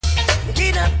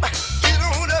up, get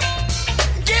on up,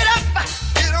 get up,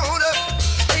 get on up,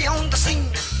 stay on the scene,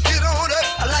 get on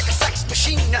up, like a sex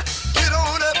machine, get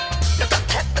on up, you got to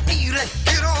have the feeling,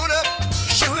 get on up,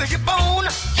 sure as you're born,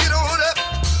 get on up,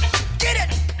 get it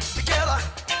together,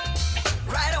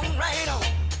 right on, right on,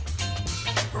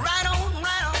 right on, right on,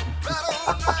 right on, right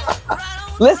on, right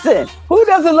on. Listen, who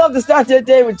doesn't love to start their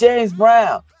day with James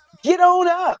Brown? Get on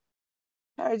up.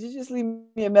 All right, you just leave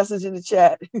me a message in the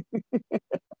chat.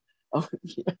 Oh,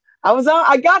 yeah.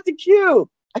 I got the cue.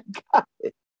 I got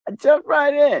it. I jumped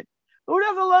right in. Who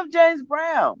doesn't love James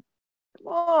Brown? Come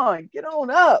on, get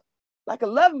on up. Like a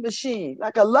love machine,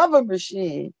 like a lover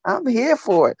machine. I'm here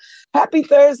for it. Happy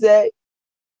Thursday.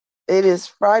 It is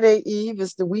Friday Eve.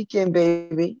 It's the weekend,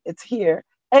 baby. It's here.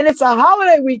 And it's a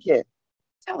holiday weekend.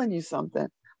 I'm telling you something.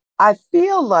 I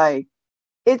feel like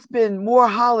it's been more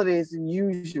holidays than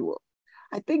usual.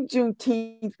 I think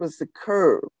Juneteenth was the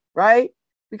curve, right?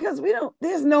 Because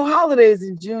there's no holidays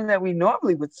in June that we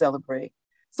normally would celebrate.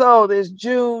 So there's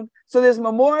June, so there's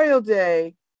Memorial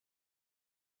Day,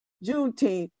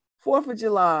 Juneteenth, 4th of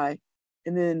July,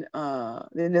 and then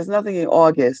there's nothing in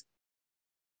August,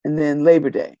 and then Labor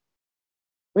Day.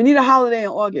 We need a holiday in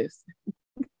August.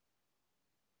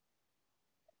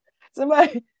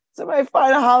 Somebody, somebody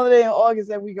find a holiday in August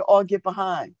that we can all get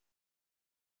behind.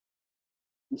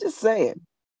 I'm just saying.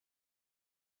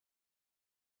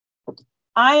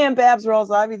 I am Babz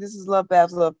Rawls-Ivy. This is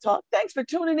LoveBabz, LoveTalk. Thanks for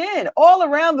tuning in all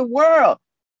around the world.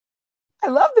 I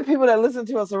love the people that listen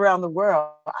to us around the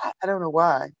world. I don't know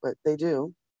why, but they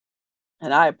do.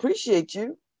 And I appreciate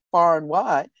you far and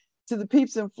wide. To the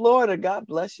peeps in Florida, God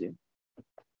bless you.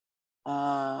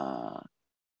 I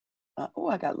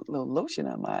got a little lotion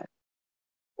on my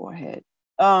forehead.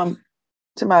 To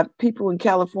my people in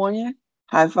California,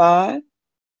 high five.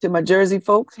 To my Jersey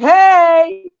folks,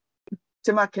 hey.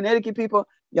 To my Connecticut people,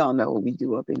 y'all know what we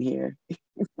do up in here.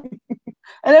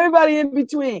 And everybody in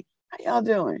between, how y'all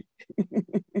doing?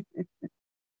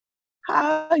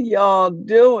 How y'all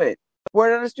doing?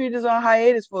 Word on the Street is on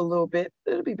hiatus for a little bit.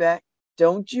 It'll be back.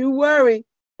 Don't you worry.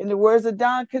 In the words of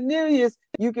Don Cornelius,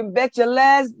 you can bet your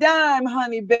last dime,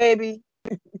 honey, baby.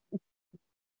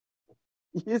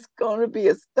 It's going to be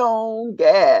a stone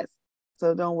gas.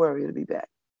 So don't worry, it'll be back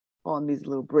on these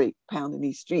little break, pounding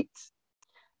these streets.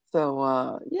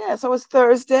 So, so it's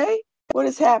Thursday. What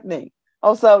is happening?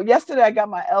 Also, yesterday I got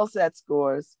my LSAT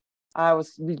scores. I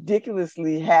was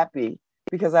ridiculously happy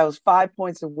because I was 5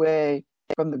 points away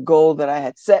from the goal that I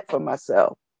had set for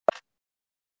myself.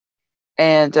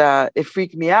 And it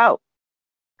freaked me out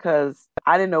because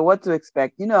I didn't know what to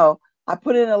expect. You know, I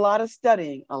put in a lot of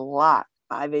studying, a lot.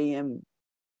 5 a.m.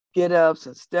 get-ups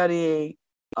and studying,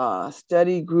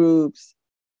 study groups,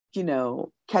 you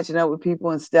know, catching up with people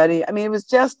and study. I mean, it was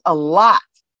just a lot.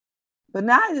 But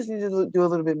now I just need to do a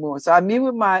little bit more. So I meet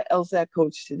with my LSAT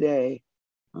coach today.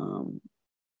 And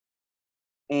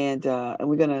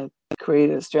we're going to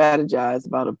strategize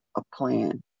about a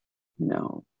plan, you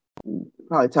know,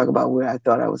 probably talk about where I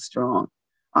thought I was strong.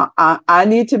 I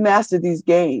need to master these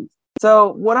games.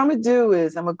 So what I'm going to do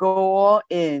is I'm going to go all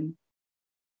in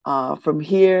from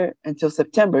here until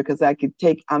September, because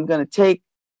I'm going to take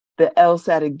the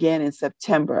LSAT again in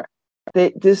September.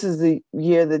 This is the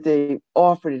year that they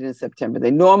offered it in September.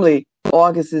 They normally,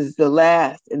 August is the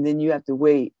last, and then you have to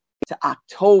wait to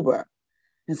October.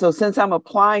 And so since I'm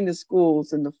applying to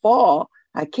schools in the fall,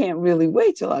 I can't really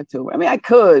wait till October. I mean, I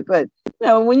could, but you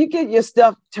know, when you get your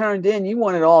stuff turned in, you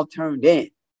want it all turned in.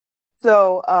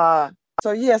 So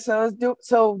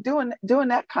doing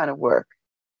that kind of work.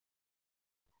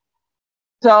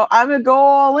 So I'm gonna go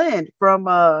all in from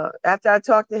after I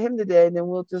talk to him today, and then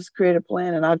we'll just create a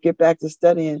plan, and I'll get back to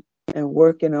studying and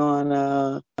working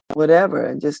on whatever,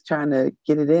 and just trying to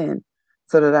get it in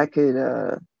so that I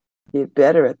could get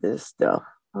better at this stuff.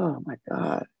 Oh my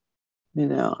God. You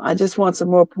know, I just want some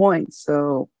more points.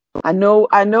 So I know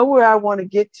where I want to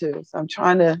get to. So I'm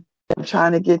trying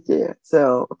to get there.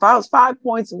 So if I was 5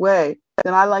 points away,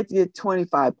 then I'd like to get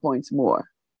 25 points more.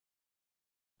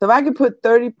 So if I could put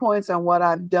 30 points on what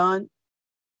I've done,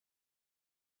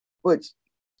 which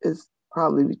is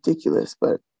probably ridiculous,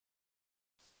 but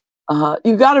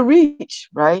you got to reach,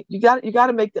 right? You got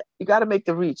to make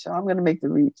the reach. So I'm going to make the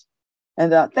reach.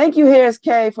 And thank you, Harris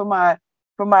K, for my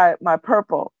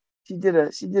purple. She did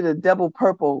a double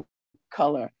purple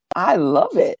color. I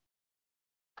love it.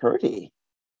 Pretty,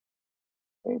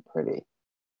 very pretty.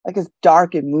 Like it's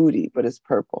dark and moody, but it's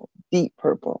purple, deep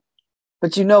purple.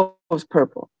 But you know it's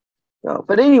purple. So,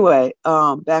 but anyway,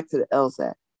 back to the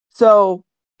LSAT. So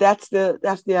that's the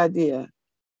idea.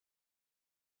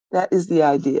 That is the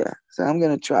idea. So I'm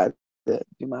gonna try to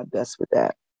do my best with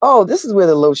that. Oh, this is where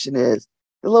the lotion is.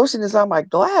 The lotion is on my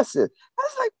glasses. I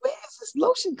was like, where is this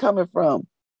lotion coming from?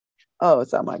 Oh,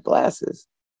 it's on my glasses.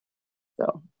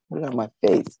 So put it on my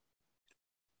face.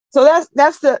 So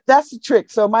that's the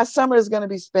trick. So my summer is going to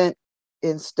be spent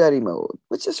in study mode,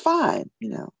 which is fine.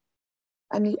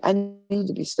 I need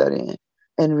to be studying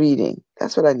and reading.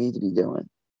 That's what I need to be doing.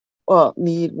 Well,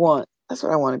 want. That's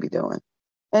what I want to be doing,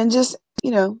 and just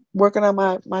working on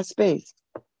my space.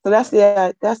 So that's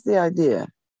the idea.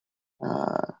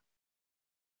 Uh,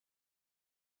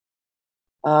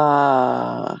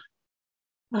 uh,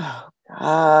 oh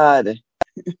God,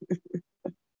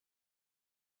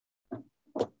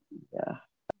 yeah,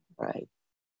 right.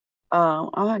 I'm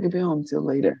not gonna be home till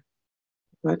later.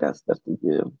 I got stuff to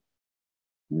do,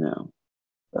 you know.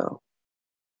 So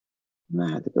I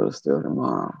might have to go to the store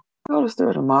tomorrow. Go to the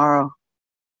store tomorrow.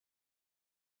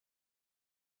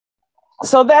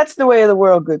 So that's the way of the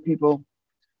world, good people.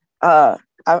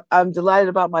 I'm delighted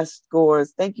about my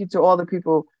scores. Thank you to all the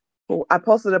people who I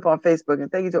posted up on Facebook,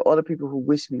 and thank you to all the people who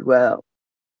wish me well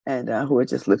and who are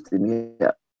just lifting me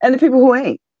up, and the people who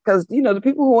ain't, because the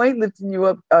people who ain't lifting you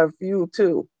up are few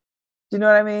too. Do you know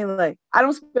what I mean? Like, I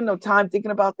don't spend no time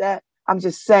thinking about that. I'm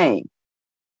just saying,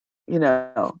 you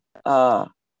know, uh,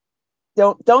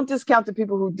 don't discount the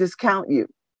people who discount you.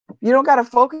 You don't got to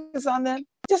focus on them.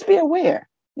 Just be aware.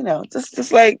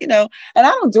 Just like and I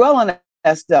don't dwell on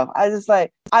that stuff. I just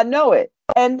like I know it,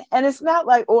 and it's not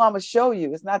like, oh, I'm gonna show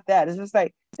you. It's not that. It's just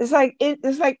like it's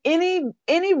like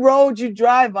any road you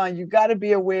drive on, you got to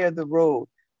be aware of the road,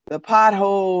 the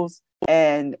potholes,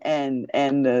 and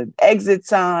the exit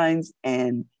signs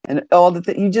and all the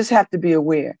things. You just have to be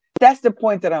aware. That's the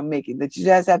point that I'm making. That you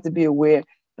just have to be aware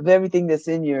of everything that's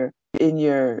in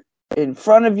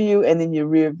front of you and in your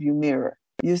rear view mirror.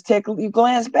 You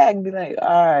glance back and be like,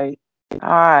 all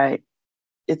right,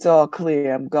 it's all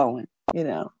clear. I'm going.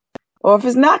 Or if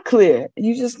it's not clear,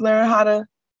 you just learn how to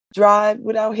drive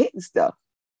without hitting stuff.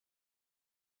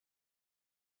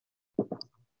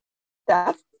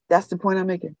 That's the point I'm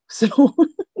making. So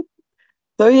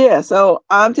yeah, so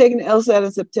I'm taking the LSAT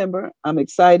in September. I'm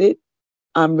excited.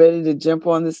 I'm ready to jump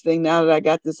on this thing now that I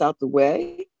got this out the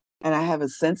way and I have a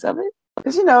sense of it.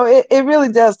 Because it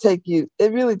really does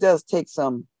take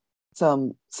some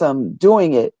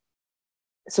doing it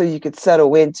so you could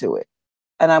settle into it.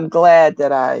 And I'm glad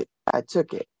that I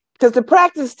took it. Because the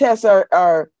practice tests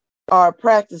are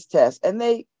practice tests, and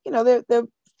they're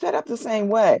set up the same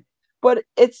way. But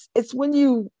it's when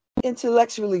you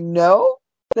intellectually know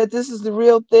that this is the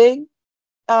real thing,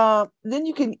 then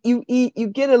you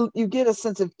get a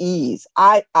sense of ease.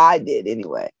 I did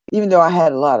anyway, even though I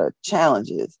had a lot of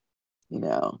challenges,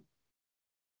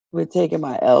 with taking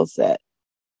my LSAT,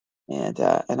 and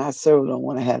I so don't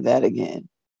want to have that again.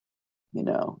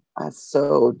 I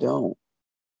so don't.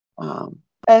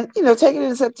 And taking it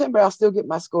in September, I'll still get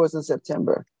my scores in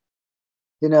September.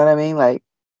 You know what I mean? Like,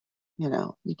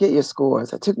 you get your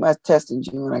scores. I took my test in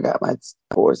June. I got my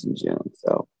scores in June,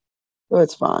 so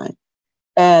it's fine.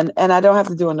 And I don't have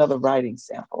to do another writing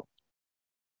sample.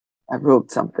 I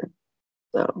wrote something,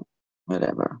 so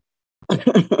whatever.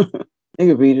 You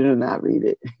can read it or not read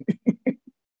it.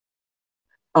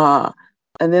 And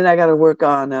then I got to work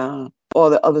on all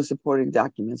the other supporting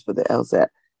documents for the LSAT.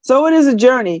 So it is a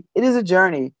journey. It is a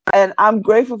journey. And I'm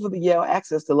grateful for the Yale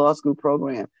Access to Law School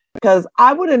program, because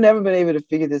I would have never been able to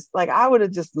figure this. Like, I would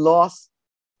have just lost.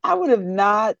 I would have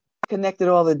not connected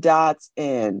all the dots,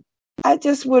 and I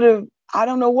just would have, I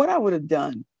don't know what I would have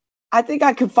done. I think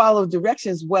I could follow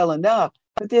directions well enough,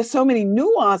 but there's so many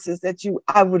nuances that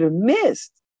I would have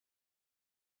missed.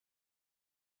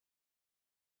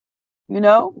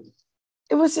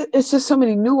 It's just so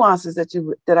many nuances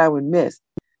that I would miss.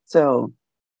 So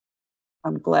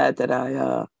I'm glad that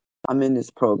I'm in this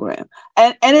program,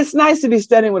 and it's nice to be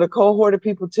studying with a cohort of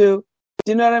people too.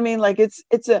 Do you know what I mean? Like, it's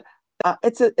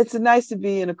nice to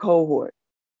be in a cohort,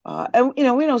 and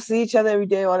we don't see each other every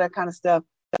day, all that kind of stuff,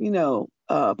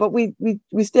 but we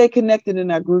stay connected in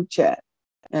our group chat,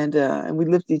 and we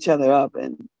lift each other up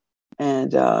and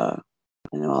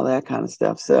all that kind of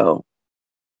stuff. So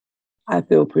I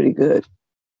feel pretty good.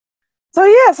 So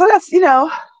yeah, so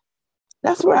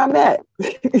that's where I'm at.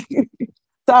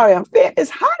 Sorry, it's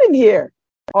hot in here.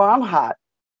 Or I'm hot.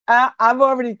 I've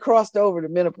already crossed over to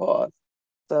menopause.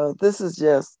 So this is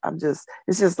it's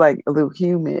just like a little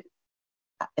humid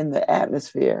in the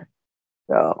atmosphere.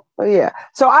 So yeah.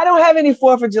 So I don't have any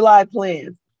 4th of July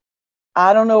plans.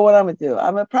 I don't know what I'm gonna do.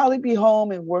 I'm gonna probably be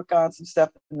home and work on some stuff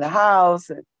in the house,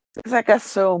 and because I got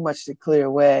so much to clear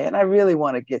away, and I really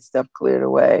want to get stuff cleared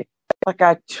away. Like,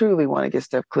 I truly want to get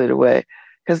stuff cleared away,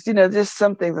 because there's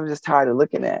some things I'm just tired of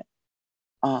looking at.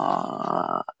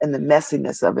 and the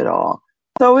messiness of it all.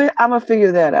 So I'm gonna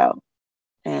figure that out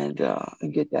and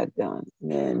get that done.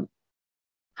 And then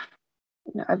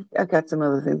I've got some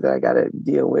other things that I got to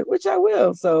deal with, which I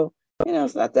will. So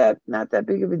it's not that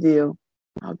big of a deal.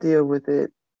 I'll deal with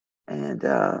it, and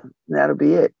that'll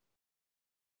be it.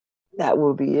 That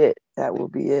will be it. That will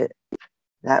be it.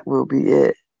 That will be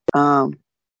it.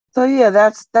 So yeah,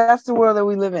 that's the world that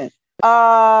we live in.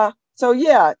 So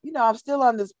yeah, I'm still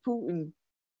on this Putin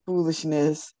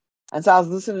foolishness. And so I was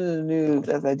listening to the news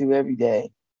as I do every day.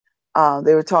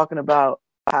 They were talking about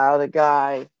how the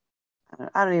guy,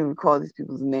 I don't even recall these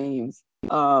people's names,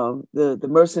 the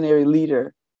mercenary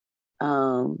leader,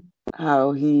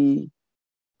 how he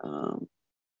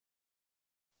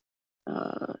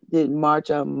didn't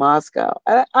march on Moscow.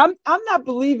 I'm not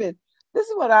believing. This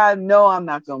is what I know I'm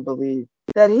not going to believe,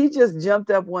 that he just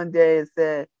jumped up one day and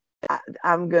said,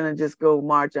 I'm going to just go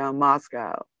march on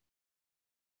Moscow.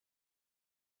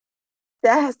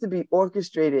 That has to be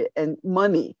orchestrated, and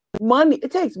money.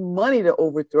 It takes money to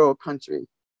overthrow a country.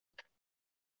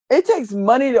 It takes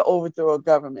money to overthrow a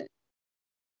government.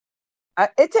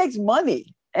 It takes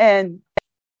money. And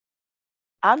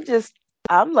I'm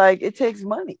like, it takes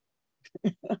money.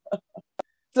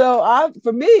 So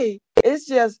for me, it's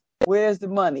just, where's the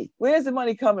money? Where's the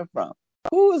money coming from?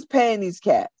 Who is paying these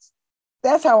cats?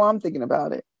 That's how I'm thinking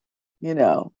about it,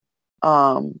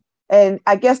 And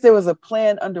I guess there was a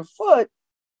plan underfoot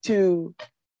to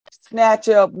snatch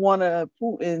up one of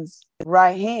Putin's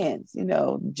right hands,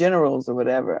 generals or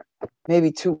whatever,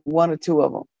 maybe one or two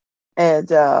of them. And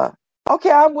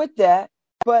okay, I'm with that.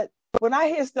 But when I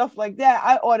hear stuff like that,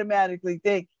 I automatically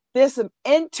think there's some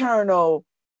internal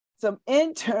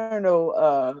turncoating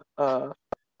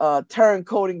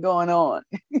going on.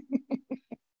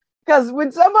 Because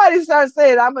when somebody starts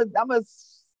saying, I'm a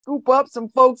scoop up some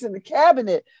folks in the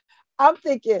cabinet, I'm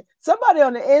thinking somebody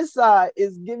on the inside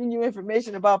is giving you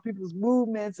information about people's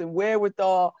movements and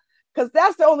wherewithal, because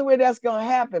that's the only way that's going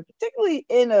to happen, particularly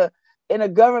in a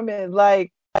government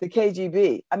like the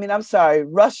KGB. I mean, I'm sorry,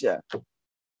 Russia.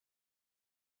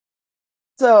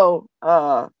 So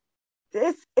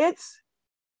it's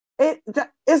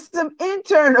some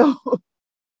internal.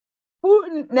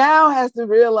 Putin now has to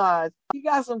realize he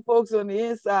got some folks on the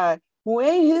inside who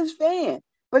ain't his fan,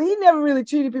 but he never really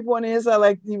treated people on the inside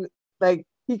like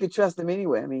he could trust them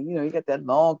anyway. I mean, he got that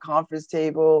long conference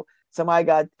table. Somebody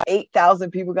got 8,000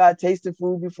 people got a taste of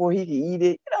food before he could eat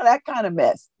it. That kind of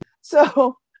mess.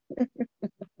 So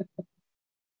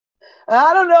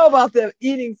I don't know about the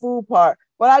eating food part,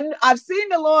 but I've seen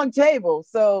the long table.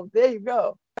 So there you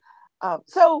go.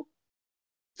 So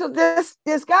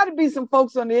there's got to be some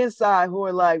folks on the inside who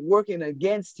are like working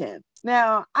against him.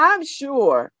 Now, I'm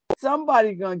sure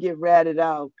somebody's going to get ratted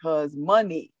out because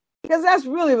that's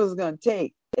really what it's going to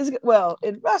take. In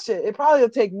Russia, it probably will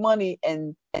take money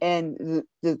and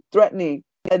the threatening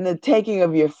and the taking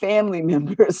of your family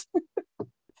members,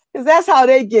 because that's how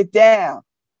they get down.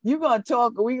 You're going to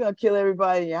talk, or we're going to kill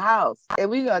everybody in your house.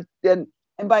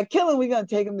 And by killing, we're going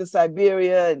to take them to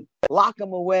Siberia and lock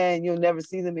them away, and you'll never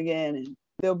see them again. And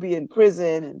they'll be in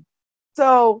prison. And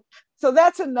so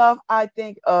that's enough, I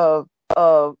think, of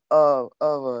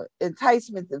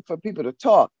enticement for people to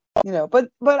talk, but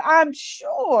I'm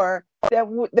sure that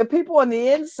the people on the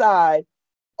inside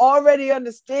already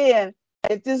understand,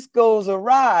 if this goes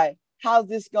awry, how's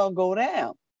this going to go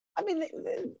down? I mean,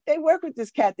 they work with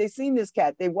this cat. They've seen this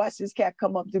cat. They watched this cat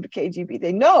come up through the KGB.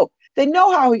 They know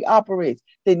how he operates.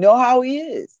 They know how he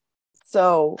is.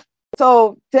 So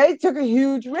they took a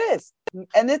huge risk,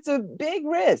 and it's a big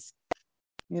risk.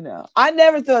 I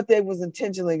never thought they was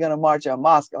intentionally going to march on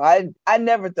Moscow. I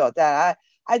never thought that.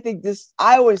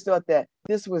 I always thought that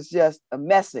this was just a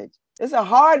message. It's a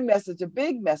hard message, a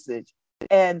big message.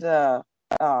 And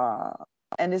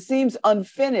it seems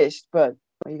unfinished, but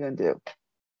what are you going to do?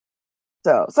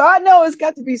 So I know it's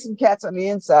got to be some cats on the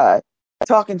inside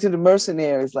talking to the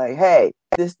mercenaries like, hey,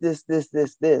 this.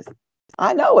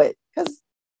 I know it, because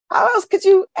how else could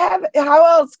you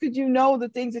know the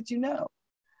things that you know?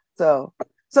 So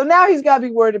now he's got to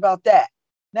be worried about that.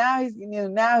 Now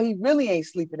he really ain't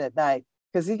sleeping at night,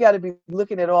 because he got to be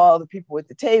looking at all the people at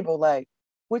the table like,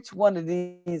 which one of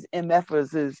these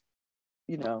MFers is,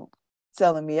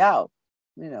 selling me out,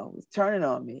 turning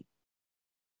on me,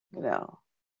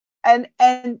 And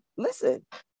listen,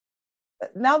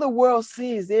 now the world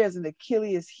sees there's an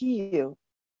Achilles heel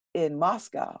in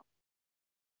Moscow,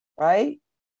 right?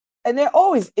 And there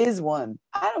always is one.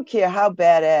 I don't care how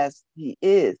badass he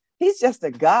is. He's just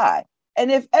a guy.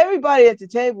 And if everybody at the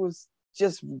table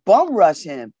just bum rush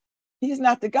him, he's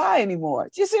not the guy anymore.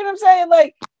 Do you see what I'm saying?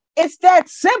 Like, It's that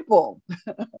simple.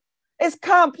 It's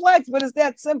complex, but it's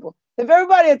that simple. If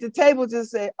everybody at the table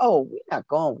just say, "Oh, we're not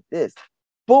going with this,"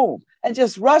 boom, and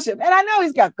just rush him. And I know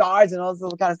he's got guards and all this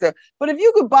other kind of stuff, but if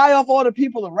you could buy off all the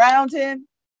people around him,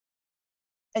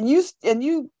 and you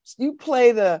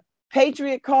play the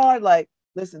patriot card, like,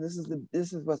 listen, this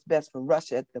is what's best for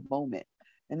Russia at the moment,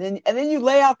 and then you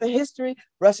lay out the history.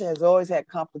 Russia has always had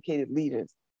complicated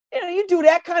leaders. You do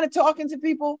that kind of talking to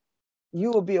people,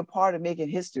 you will be a part of making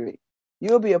history.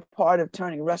 You'll be a part of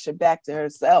turning Russia back to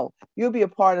herself. You'll be a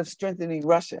part of strengthening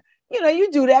Russia.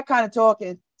 You do that kind of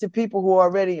talking to people who are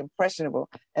already impressionable.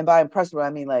 And by impressionable,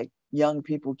 I mean like young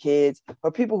people, kids,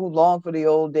 or people who long for the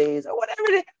old days, or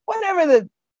whatever the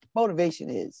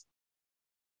motivation is.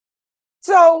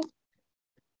 So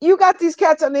you got these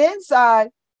cats on the inside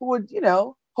who would,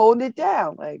 holding it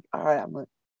down. Like, all right,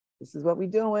 this is what we're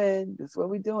doing. This is what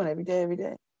we're doing every day, every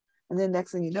day. And then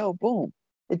next thing you know, boom,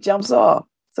 it jumps off.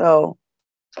 So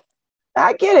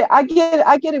I get it. I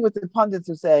get it with the pundits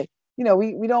who say,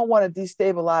 we don't want to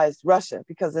destabilize Russia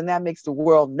because then that makes the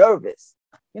world nervous.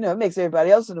 It makes everybody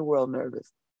else in the world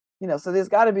nervous. So there's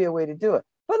got to be a way to do it.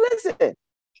 But listen,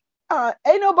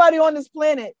 ain't nobody on this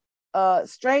planet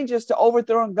strangers to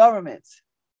overthrowing governments.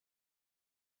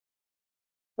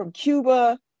 From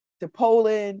Cuba to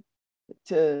Poland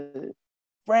to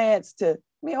France to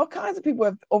all kinds of people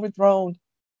have overthrown,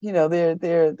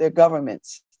 their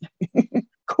governments.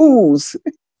 Coups.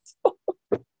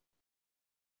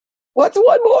 What's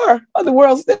one more on the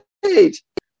world stage?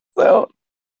 So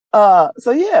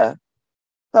yeah.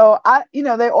 So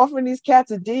they're offering these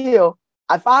cats a deal.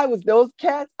 If I was those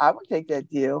cats, I would take that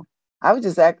deal. I would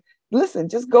just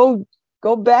just go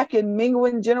back and mingle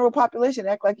in general population,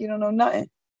 act like you don't know nothing.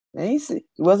 It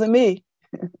wasn't me.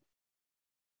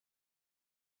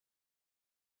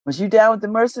 Was you down with the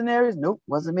mercenaries? Nope,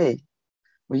 wasn't me.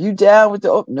 Were you down with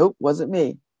nope, wasn't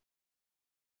me.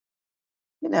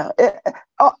 How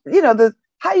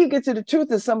you get to the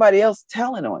truth is somebody else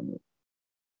telling on you.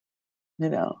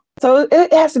 So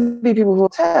it has to be people who will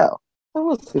tell. So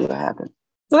we'll see what happens.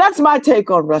 So that's my take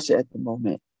on Russia at the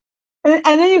moment. And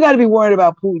then you got to be worried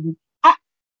about Putin.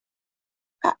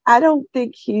 I don't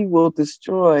think he will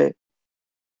destroy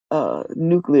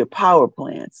nuclear power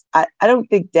plants. I don't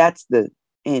think that's the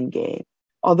end game.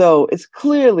 Although it's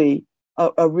clearly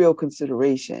a real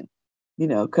consideration,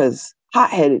 because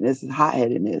hot-headedness is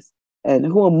hot-headedness. And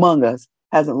who among us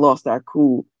hasn't lost our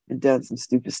cool and done some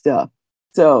stupid stuff?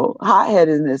 So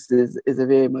hot-headedness is a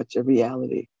very much a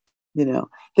reality.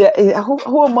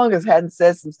 Who among us hadn't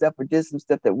said some stuff or did some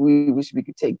stuff that we wish we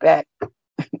could take back?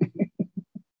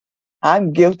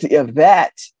 I'm guilty of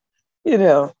that,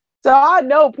 So I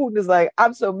know Putin is like,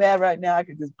 I'm so mad right now, I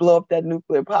could just blow up that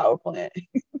nuclear power plant.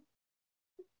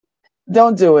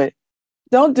 Don't do it.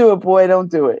 Don't do it, boy. Don't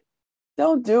do it.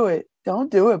 Don't do it. Don't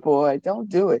do it, boy. Don't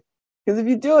do it. Because if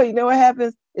you do it, you know what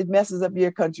happens? It messes up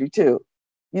your country too.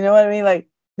 You know what I mean? Like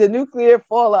the nuclear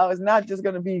fallout is not just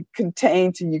going to be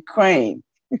contained to Ukraine.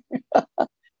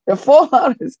 The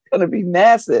fallout is going to be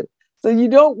massive. So you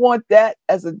don't want that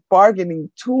as a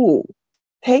bargaining tool.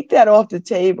 Take that off the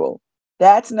table.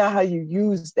 That's not how you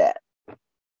use that.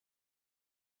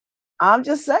 I'm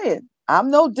just saying.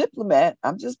 I'm no diplomat.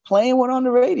 I'm just playing one on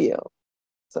the radio.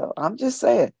 So I'm just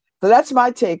saying. So that's my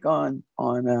take on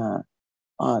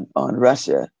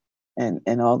Russia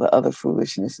and all the other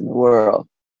foolishness in the world.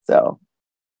 So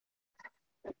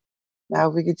now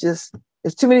we could just,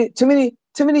 there's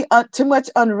too much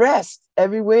unrest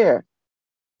everywhere.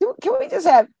 Can we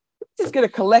just get a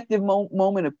collective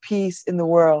moment of peace in the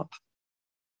world?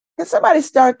 Can somebody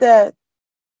start that?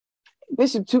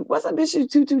 Wasn't Bishop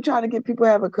Tutu trying to get people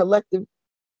to have a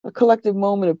collective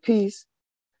moment of peace?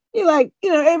 Everybody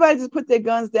just put their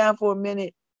guns down for a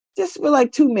minute, just for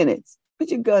like 2 minutes. Put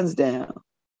your guns down.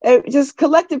 Just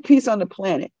collective peace on the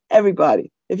planet.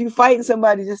 Everybody. If you're fighting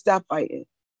somebody, just stop fighting.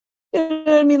 You know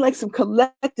what I mean? Like some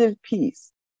collective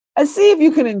peace. And see if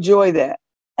you can enjoy that.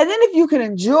 And then if you can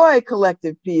enjoy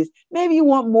collective peace, maybe you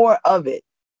want more of it.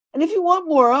 And if you want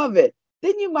more of it,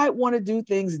 then you might want to do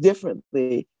things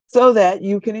differently so that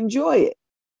you can enjoy it.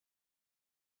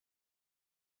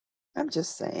 I'm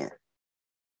just saying.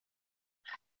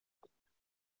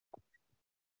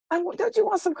 Don't you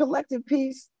want some collective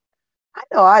peace? I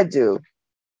know I do.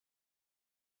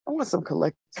 I want some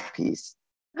collective peace.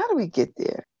 How do we get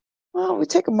there? Well, we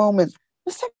take a moment.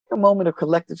 Let's take a moment of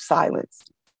collective silence.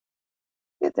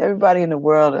 Get everybody in the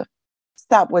world to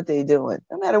stop what they're doing,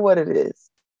 no matter what it is.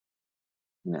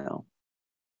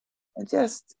 And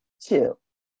just chill.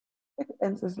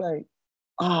 And it's just like,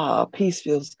 peace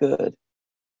feels good.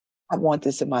 I want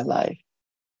this in my life.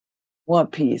 I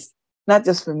want peace. not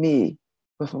just for me,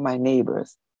 but for my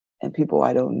neighbors and people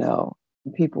I don't know,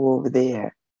 and people over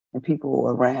there and people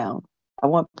around. I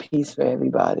want peace for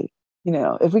everybody. You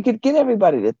know, if we could get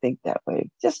everybody to think that way,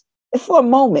 just for a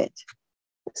moment,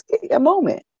 just get a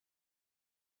moment,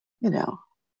 you know,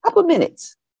 couple of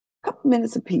minutes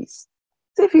of peace.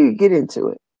 See if you can get into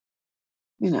it.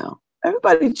 You know,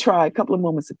 everybody try a couple of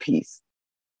moments of peace.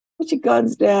 Put your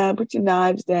guns down, put your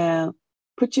knives down,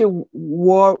 put your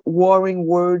warring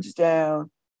words down,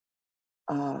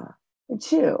 and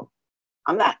chill.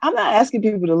 I'm not asking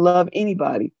people to love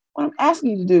anybody. What I'm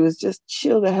asking you to do is just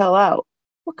chill the hell out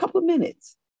for a couple of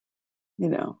minutes, you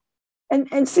know,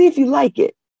 and see if you like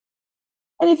it.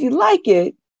 And if you like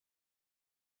it,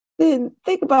 then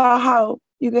think about how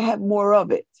you can have more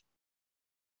of it.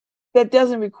 That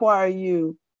doesn't require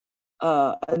you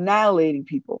annihilating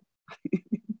people.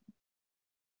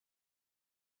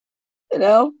 You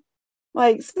know,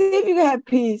 like see if you can have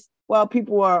peace while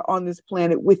people are on this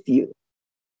planet with you,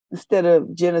 instead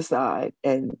of genocide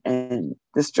and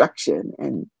destruction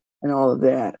and all of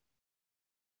that.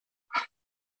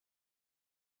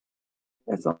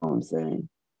 That's all I'm saying.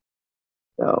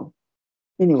 So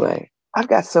anyway, I've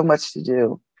got so much to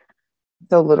do,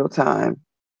 so little time.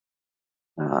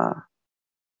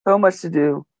 So much to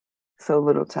do, so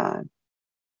little time.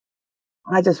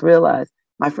 I just realized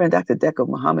my friend Dr. Deco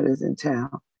Muhammad is in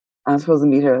town. I'm supposed to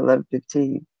meet her at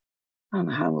 11:15. I don't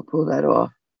know how I'm gonna pull that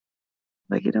off.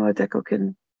 Like, you know what, Deco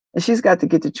couldn't? And she's got to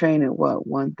get the train at what,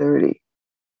 1:30.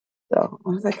 So I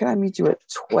was like, can I meet you at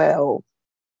 12?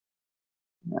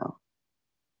 No.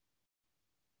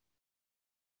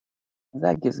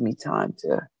 That gives me time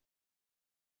to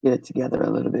get it together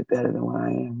a little bit better than what I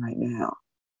am right now.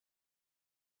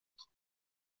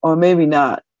 Or maybe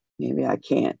not. Maybe I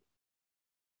can't.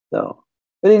 So,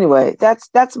 but anyway, that's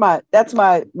my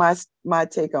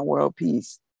take on world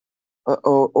peace,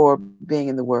 or being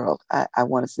in the world. I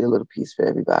want to see a little peace for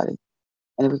everybody.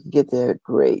 And if we can get there,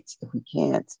 great. If we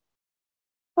can't,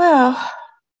 well,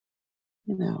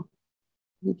 you know,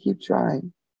 we keep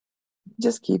trying.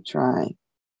 Just keep trying.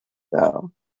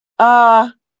 So,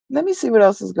 let me see what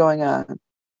else is going on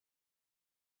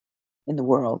in the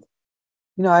world.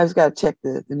 You know, I always got to check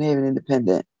the New Haven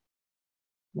Independent.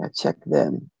 I check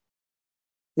them,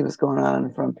 see what's going on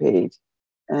the front page,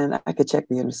 and I could check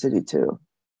the inner city too.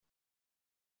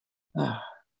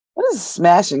 What is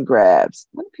smash and grabs?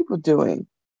 What are people doing?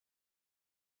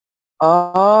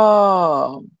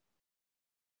 Oh,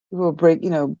 people break,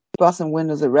 busting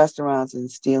windows at restaurants and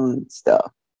stealing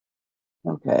stuff.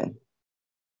 Okay,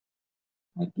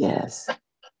 I guess.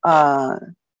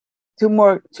 Two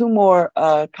more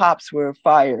cops were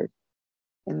fired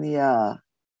in the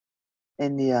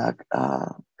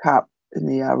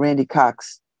Randy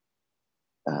Cox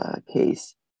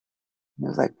case. There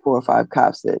was like 4 or 5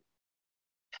 cops that.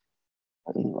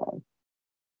 But anyway.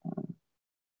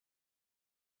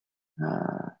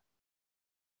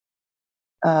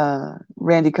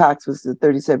 Randy Cox was the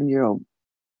 37-year-old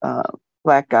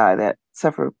Black guy that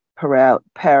suffered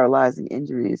paralyzing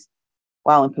injuries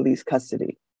while in police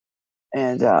custody.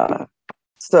 And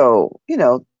so,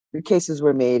 the cases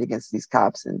were made against these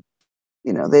cops, and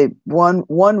one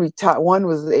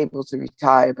was able to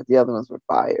retire, but the other ones were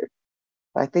fired.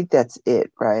 I think that's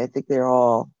it, right? I think they're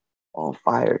all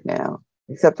fired now,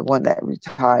 except the one that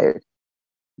retired.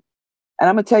 And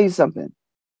I'm gonna tell you something.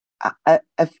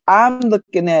 If I'm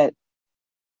looking at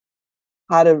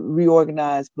how to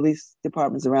reorganize police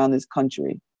departments around this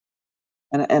country,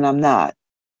 and I'm not,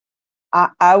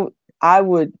 I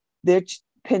would, their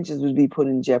pensions would be put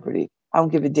in jeopardy. I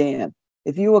don't give a damn.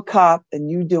 If you're a cop and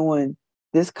you doing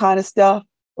this kind of stuff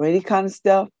or any kind of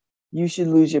stuff, you should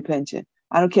lose your pension.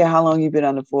 I don't care how long you've been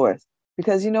on the force.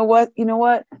 Because you know what?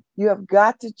 You have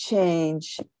got to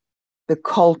change the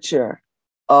culture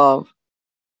of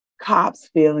cops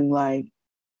feeling like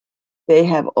they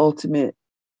have ultimate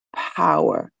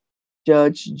power,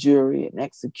 judge, jury, and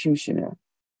executioner.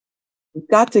 We've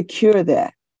got to cure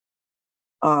that.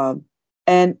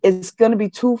 And it's going to be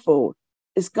twofold.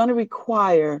 It's going to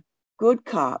require good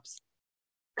cops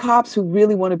who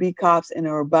really want to be cops and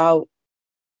are about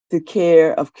the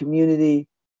care of community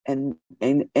and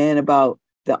about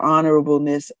the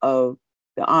honorableness of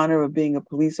the honor of being a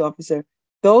police officer.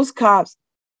 Those cops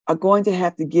are going to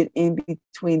have to get in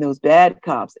between those bad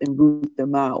cops and root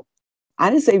them out. I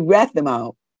didn't say rat them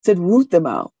out, I said root them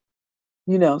out.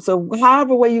 So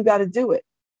however way you got to do it.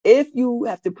 If you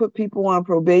have to put people on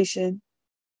probation,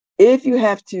 if you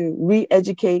have to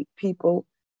re-educate people,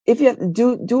 if you have to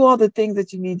do all the things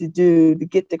that you need to do to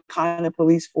get the kind of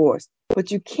police force,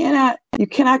 but you cannot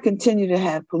continue to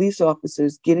have police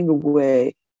officers getting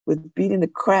away with beating the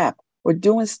crap or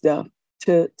doing stuff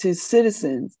to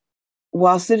citizens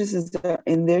while citizens are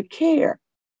in their care.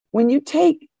 When you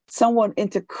take someone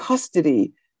into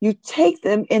custody, you take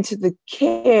them into the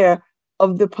care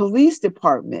of the police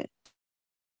department.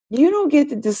 You don't get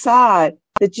to decide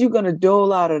that you're going to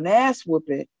dole out an ass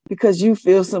whooping because you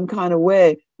feel some kind of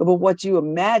way about what you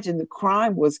imagine the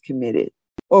crime was committed,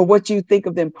 or what you think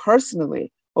of them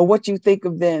personally, or what you think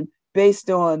of them based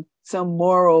on some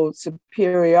moral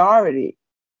superiority.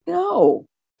 No,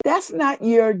 that's not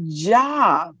your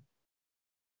job.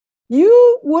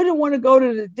 You wouldn't want to go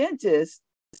to the dentist,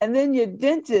 and then your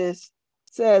dentist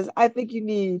says, I think you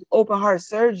need open heart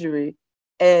surgery,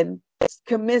 and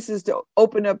commences to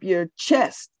open up your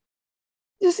chest.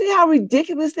 You see how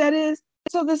ridiculous that is?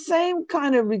 So the same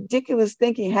kind of ridiculous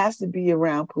thinking has to be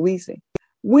around policing.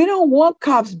 We don't want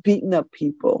cops beating up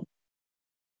people.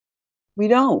 We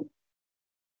don't.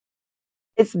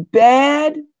 It's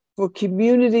bad for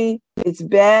community. It's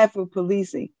bad for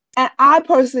policing. And I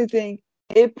personally think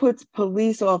it puts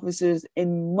police officers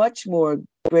in much more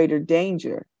greater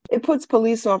danger. It puts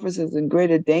police officers in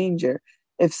greater danger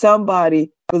if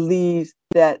somebody believes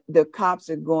that the cops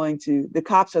are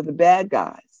the bad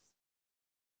guys.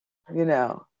 You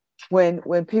know,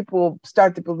 when people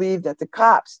start to believe that the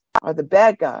cops are the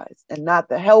bad guys and not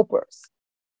the helpers,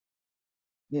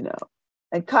 you know,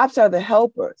 and cops are the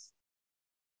helpers.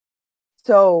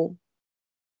 So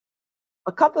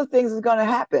a couple of things is going to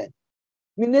happen.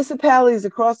 Municipalities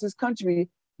across this country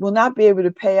will not be able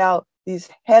to pay out these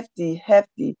hefty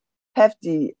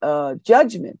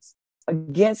judgments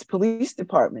against police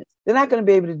departments. They're not going to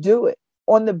be able to do it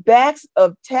on the backs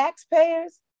of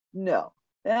taxpayers. No,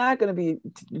 they're not going to be able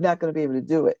to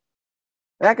do it.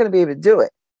 They're not going to be able to do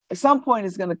it. At some point,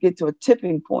 it's going to get to a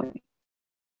tipping point.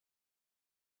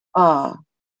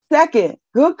 Second,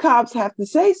 good cops have to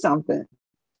say something.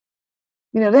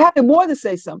 You know, they have to more to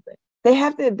say something. They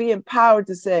have to be empowered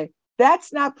to say,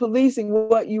 that's not policing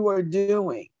what you are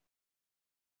doing.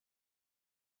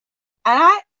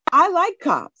 And I like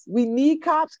cops. We need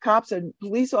cops.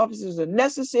 Police officers are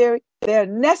necessary. They're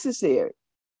necessary.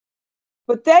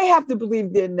 But they have to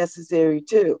believe they're necessary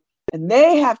too. And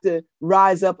they have to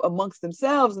rise up amongst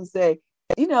themselves and say,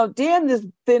 you know, damn this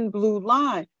thin blue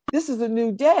line. This is a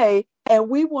new day and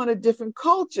we want a different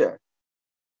culture.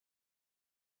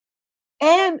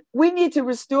 And we need to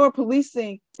restore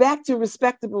policing back to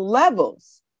respectable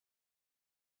levels.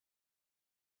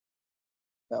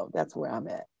 So that's where I'm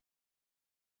at.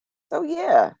 So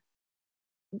yeah,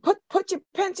 put your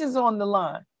pensions on the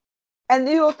line. And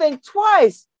you'll think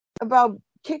twice about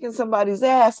kicking somebody's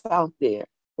ass out there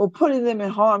or putting them in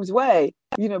harm's way,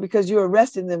 you know, because you're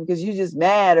arresting them because you're just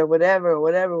mad or whatever,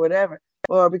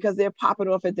 or because they're popping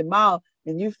off at the mouth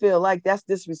and you feel like that's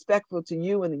disrespectful to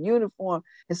you in the uniform.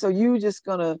 And so you just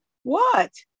gonna,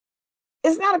 what?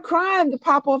 It's not a crime to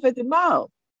pop off at the mouth.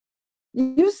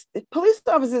 Police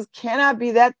officers cannot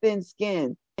be that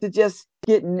thin-skinned to just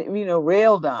get, you know,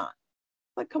 railed on.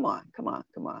 Like, come on.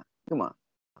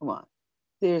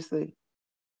 Seriously,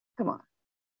 come on.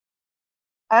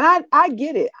 And I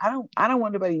get it. I don't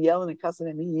want anybody yelling and cussing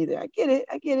at me either. I get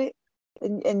it.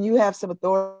 And you have some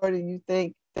authority and you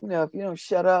think, you know, if you don't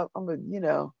shut up,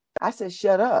 I said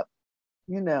shut up,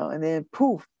 you know, and then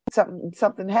poof,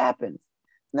 something happens.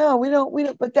 No, we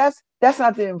don't, but that's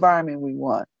not the environment we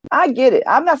want. I get it.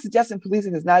 I'm not suggesting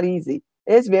policing is not easy.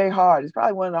 It's very hard. It's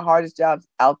probably one of the hardest jobs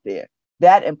out there.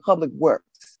 That and public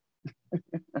works.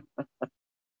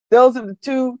 Those are the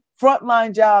two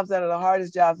frontline jobs that are the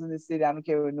hardest jobs in this city. I don't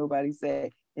care what nobody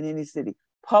say in any city.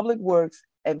 Public works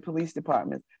and police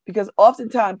departments. Because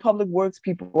oftentimes public works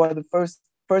people are the first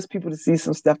people to see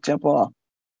some stuff jump off,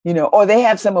 you know, or they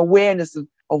have some awareness of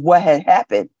what had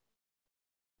happened.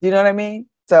 You know what I mean?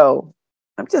 So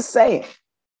I'm just saying.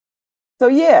 So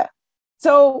yeah.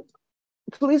 So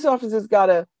police officers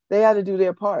they have to do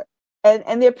their part.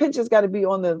 And their pensions got to be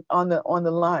on the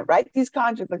line, right? These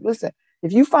contracts, like, listen,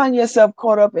 if you find yourself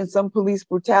caught up in some police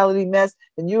brutality mess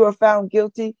and you are found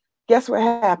guilty, guess what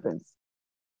happens?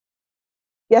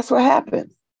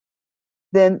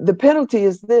 Then the penalty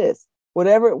is this: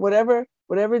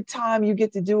 whatever time you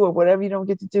get to do or whatever you don't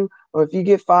get to do, or if you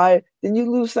get fired, then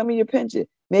you lose some of your pension,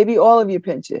 maybe all of your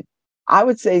pension. I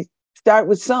would say start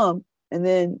with some, and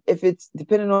then if it's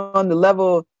depending on the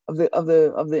level of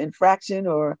the infraction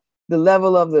or the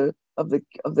level of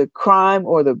the crime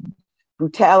or the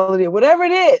brutality or whatever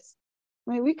it is.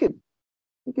 I mean, we could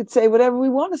say whatever we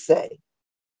want to say.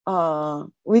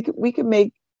 We could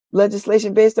make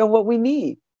legislation based on what we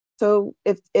need. So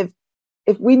if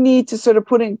we need to sort of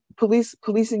put in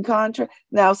policing contract,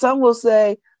 now some will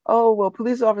say, oh well,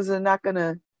 police officers are not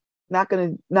gonna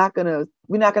we're not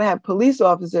gonna have police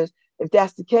officers if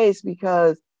that's the case,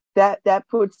 because that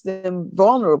puts them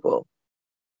vulnerable.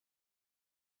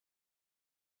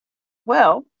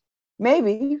 Well,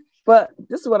 maybe, but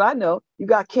this is what I know. You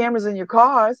got cameras in your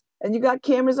cars and you got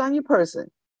cameras on your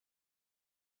person.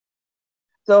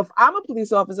 So if I'm a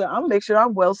police officer, I'm gonna make sure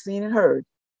I'm well seen and heard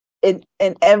in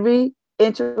every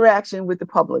interaction with the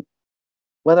public.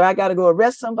 Whether I gotta go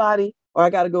arrest somebody or I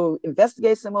gotta go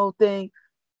investigate some old thing,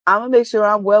 I'm gonna make sure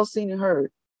I'm well seen and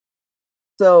heard.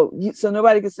 So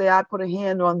nobody can say I put a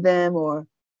hand on them, or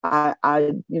I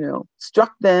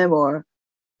struck them, or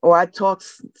I talk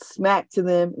smack to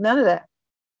them. None of that.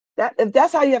 If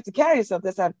that's how you have to carry yourself,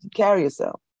 that's how you carry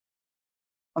yourself.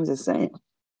 I'm just saying.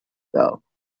 So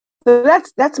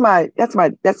this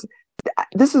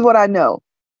is what I know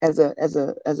as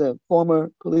a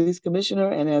former police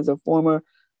commissioner and as a former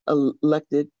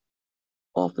elected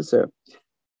officer.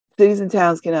 Cities and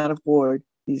towns cannot afford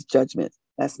these judgments.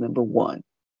 That's number one.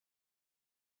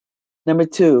 Number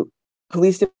two,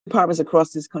 police departments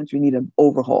across this country need an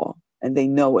overhaul, and they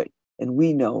know it, and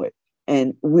we know it,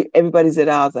 and everybody's at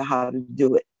odds of how to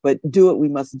do it. But do it, we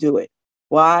must do it.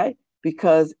 Why?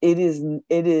 Because it is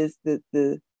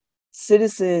the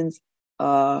citizens'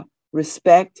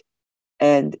 respect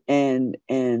and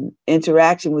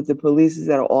interaction with the police is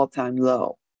at an all-time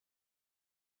low.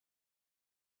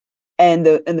 And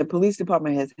the police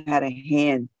department has had a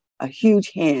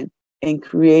huge hand in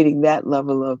creating that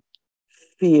level of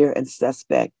fear and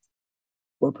suspect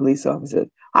for police officers.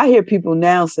 I hear people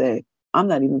now say, I'm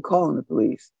not even calling the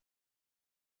police.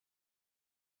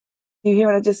 You hear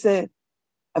what I just said?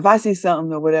 If I see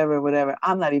something or whatever,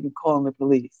 I'm not even calling the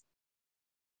police.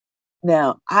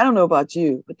 Now, I don't know about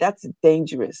you, but that's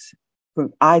dangerous.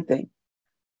 I think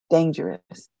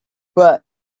dangerous. But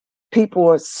people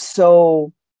are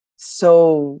so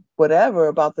whatever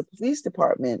about the police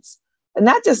departments, and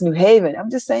not just New Haven.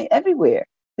 I'm just saying everywhere.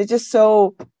 They're just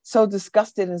so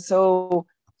disgusted and so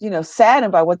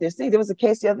saddened by what they're seeing. There was a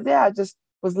case the other day I just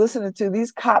was listening to.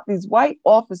 These white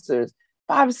officers,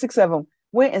 5 or 6 of them,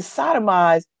 went and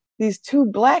sodomized these 2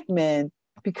 black men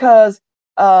because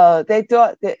they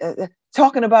thought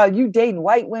talking about you dating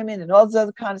white women and all this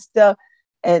other kind of stuff,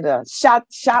 and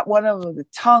shot one of them with the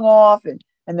tongue off, and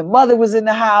the mother was in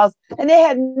the house, and they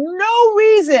had no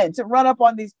reason to run up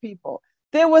on these people.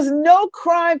 There was no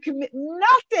crime committed,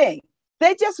 nothing.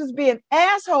 They just was being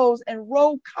assholes and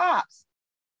rogue cops.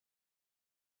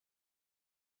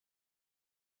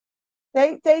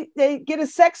 They get a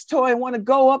sex toy and want to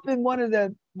go up in one of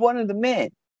the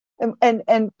men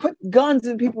and put guns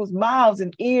in people's mouths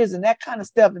and ears and that kind of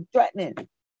stuff and threatening.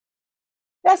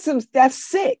 That's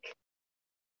sick.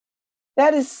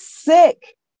 That is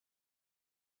sick.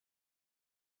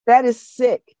 That is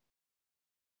sick.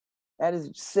 That is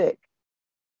sick.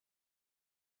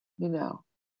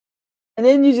 And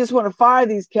then you just want to fire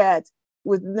these cats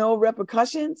with no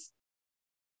repercussions.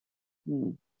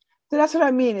 So that's what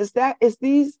I mean. It's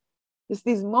these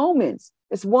moments.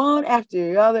 It's one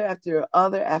after the other, after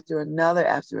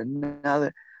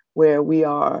another, where we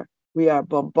are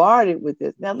bombarded with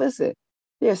this. Now listen,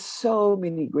 there's so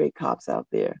many great cops out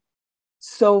there.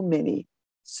 So many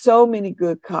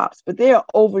good cops, but they are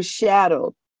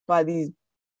overshadowed by these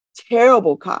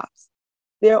terrible cops.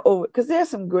 Because there's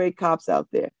some great cops out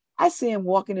there. I see them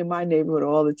walking in my neighborhood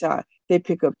all the time. They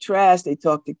pick up trash, they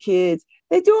talk to kids,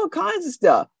 they do all kinds of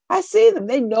stuff. I see them.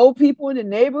 They know people in the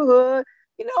neighborhood.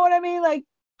 You know what I mean? Like,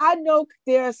 I know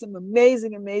there are some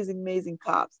amazing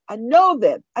cops. I know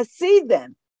them. I see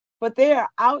them, but they are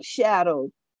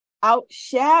outshadowed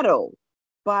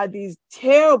by these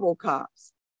terrible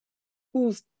cops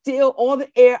who steal all the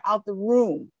air out the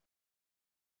room.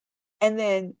 And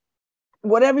then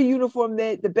whatever uniform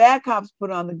the bad cops put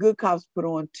on, the good cops put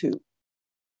on too.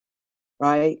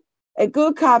 Right? And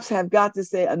good cops have got to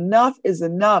say, enough is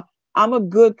enough. I'm a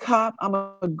good cop. I'm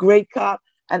a great cop.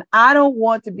 And I don't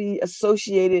want to be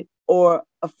associated or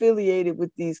affiliated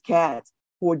with these cats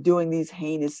who are doing these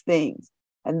heinous things.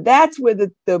 And that's where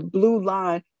the blue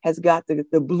line has got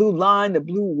the blue line, the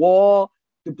blue wall,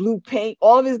 the blue paint,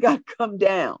 all of it's got to come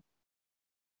down.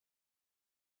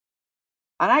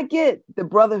 And I get the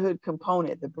brotherhood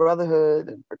component, the brotherhood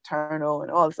and fraternal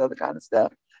and all this other kind of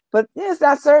stuff, but it's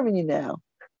not serving you now.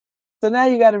 So now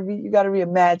you got to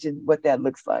reimagine what that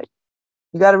looks like.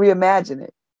 You got to reimagine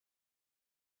it.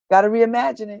 Got to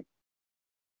reimagine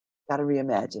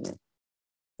it.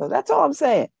 So that's all I'm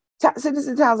saying. Cities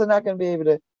and towns are not going to be able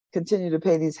to continue to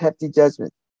pay these hefty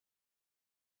judgments.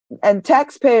 And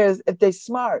taxpayers, if they're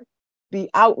smart, be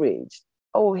outraged.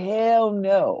 Oh, hell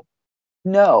no.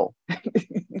 No.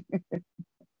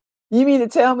 You mean to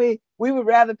tell me we would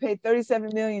rather pay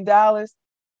 $37 million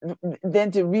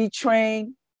than to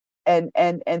retrain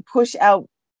and push out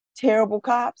terrible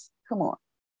cops? Come on.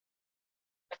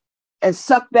 And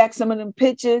suck back some of them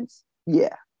pigeons?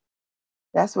 Yeah,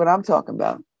 that's what I'm talking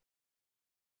about.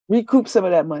 Recoup some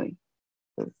of that money.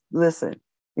 Listen,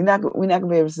 we're not gonna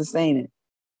be able to sustain it.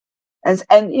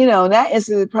 And you know, that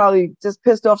incident probably just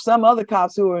pissed off some other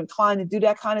cops who are inclined to do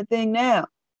that kind of thing now.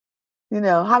 You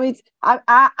know, how many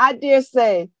I dare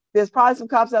say there's probably some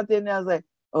cops out there now that's like,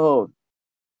 oh,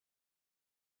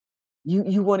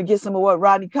 you want to get some of what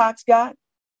Rodney Cox got?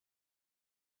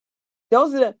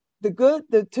 Those are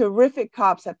the terrific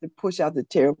cops have to push out the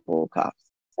terrible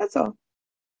cops. That's all.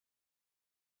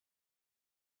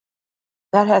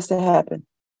 That has to happen.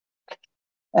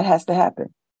 That has to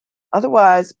happen.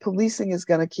 Otherwise, policing is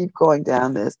going to keep going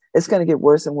down this. It's going to get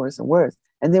worse and worse and worse.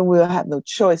 And then we'll have no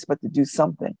choice but to do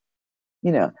something,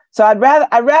 you know. So I'd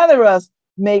rather us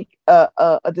make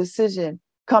a decision,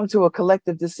 come to a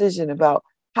collective decision about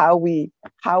how we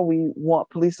want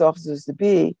police officers to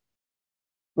be,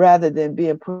 rather than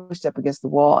being pushed up against the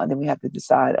wall and then we have to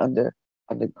decide under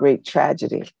great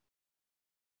tragedy.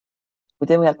 But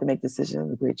then we have to make decisions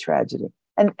under great tragedy,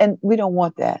 and we don't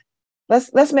want that.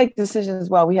 Let's make decisions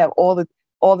while we have all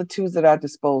the tools at our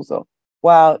disposal.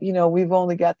 While, you know, we've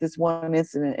only got this one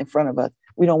incident in front of us,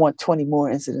 we don't want 20 more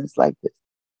incidents like this.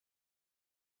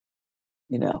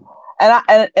 You know,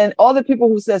 and all the people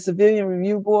who said civilian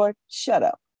review board, shut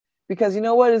up, because you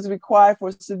know what is required for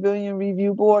a civilian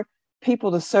review board?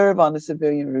 People to serve on the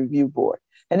civilian review board.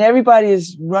 And everybody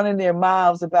is running their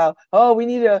mouths about, oh, we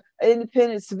need an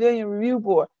independent civilian review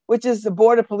board, which is the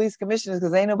board of police commissioners,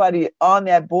 because ain't nobody on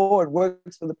that board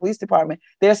works for the police department.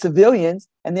 They're civilians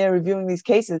and they're reviewing these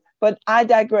cases. But I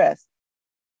digress.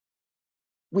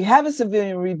 We have a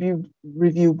civilian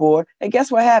review board, and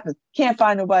guess what happens? Can't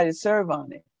find nobody to serve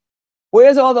on it.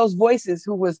 Where's all those voices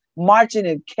who was marching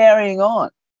and carrying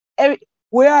on?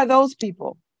 Where are those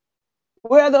people?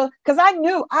 Where are those? Because I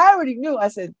already knew. I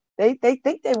said, they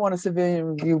think they want a civilian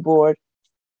review board.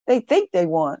 They think they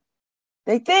want.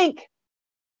 They think.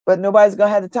 But nobody's going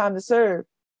to have the time to serve.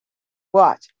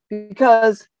 Watch.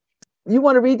 Because you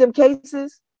want to read them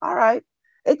cases? All right.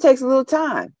 It takes a little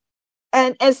time.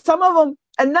 And some of them,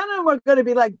 and none of them are going to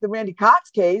be like the Randy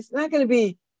Cox case. They're not going to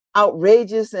be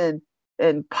outrageous and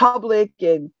public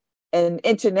and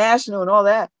international and all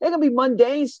that. They're going to be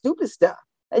mundane, stupid stuff.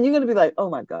 And you're going to be like, oh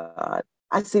my God,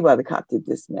 I see why the cop did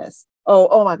this mess.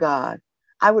 Oh my God,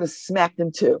 I would have smacked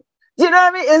him too. Do you know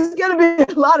what I mean? It's going to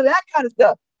be a lot of that kind of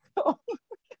stuff.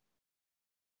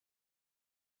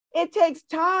 It takes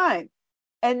time.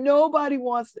 And everybody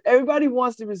wants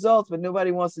the results, but nobody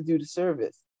wants to do the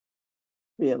service.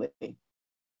 Really.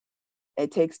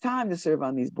 It takes time to serve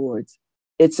on these boards.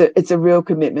 It's a real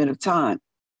commitment of time.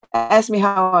 Ask me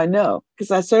how I know, because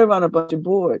I serve on a bunch of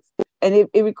boards. And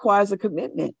it requires a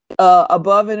commitment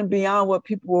above and beyond what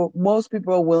most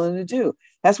people are willing to do.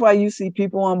 That's why you see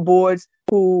people on boards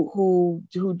who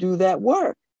do that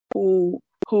work, who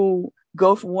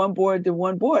go from one board to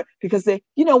one board, because they,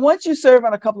 you know, once you serve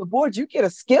on a couple of boards, you get a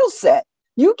skill set.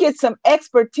 You get some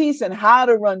expertise in how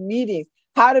to run meetings,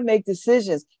 how to make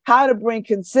decisions, how to bring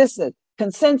consensus,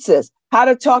 how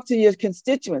to talk to your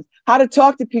constituents, how to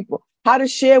talk to people, how to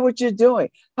share what you're doing,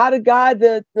 how to guide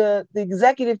the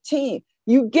executive team.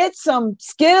 You get some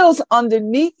skills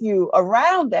underneath you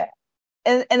around that.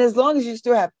 And as long as you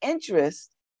still have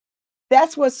interest,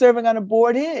 that's what serving on a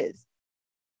board is.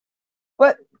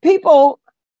 But people,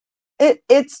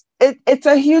 it's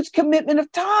a huge commitment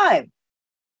of time.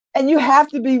 And you have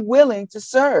to be willing to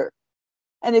serve.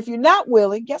 And if you're not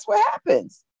willing, guess what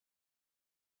happens?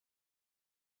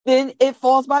 Then it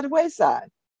falls by the wayside.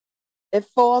 It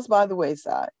falls by the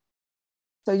wayside.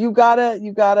 So you gotta be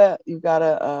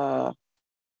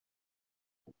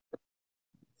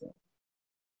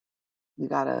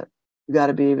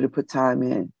able to put time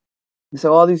in. And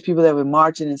so all these people that were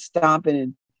marching and stomping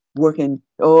and working,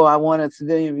 oh, I want a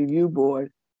civilian review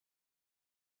board.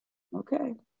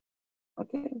 Okay.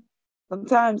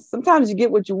 Sometimes you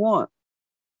get what you want.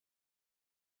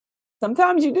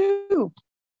 Sometimes you do.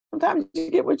 Sometimes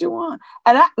you get what you want.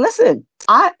 And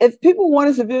if people want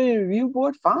a civilian review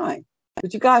board, fine.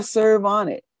 But you gotta serve on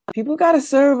it. People gotta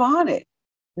serve on it.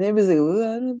 And everybody's like, oh,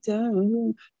 I don't have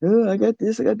time. Oh, I got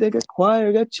this, I got that, I got choir,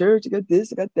 I got church, I got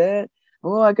this, I got that.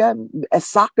 Oh, I got a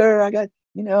soccer, I got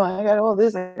all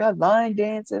this, I got line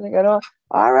dancing, I got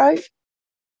all right.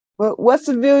 But what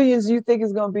civilians you think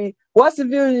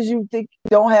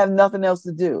don't have nothing else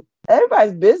to do?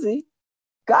 Everybody's busy.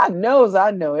 God knows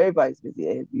I know everybody's busy.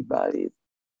 Everybody's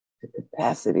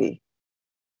capacity.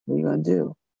 What are you going to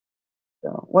do?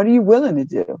 So what are you willing to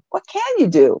do? What can you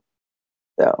do?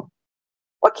 So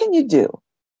what can you do?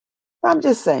 I'm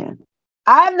just saying.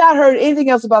 I have not heard anything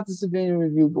else about the Civilian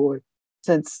Review Board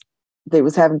since they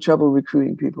was having trouble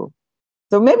recruiting people.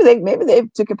 So maybe they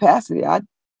to capacity. I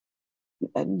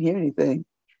didn't hear anything.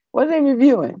 What are they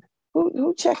reviewing?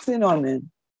 Who checks in on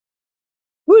them?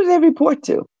 Who do they report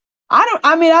to? I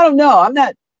don't know.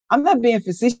 I'm not being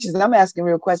facetious. I'm asking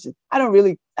real questions. I don't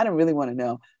really want to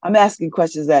know. I'm asking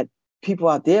questions that people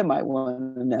out there might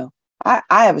want to know. I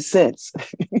have a sense.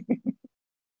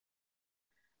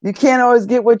 You can't always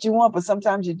get what you want, but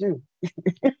sometimes you do.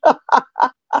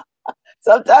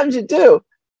 Sometimes you do.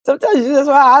 Sometimes you. That's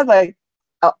why I was like,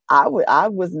 I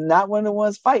was not one of the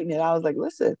ones fighting it. I was like,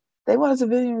 listen, they want a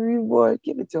civilian review board,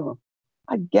 give it to them.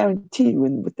 I guarantee you,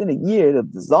 within a year, it'll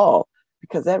dissolve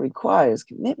because that requires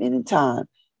commitment and time.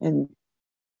 And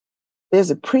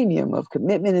there's a premium of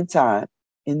commitment and time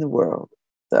in the world.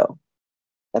 So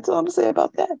that's all I'm gonna say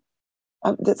about that.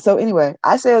 So anyway,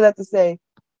 I say all that to say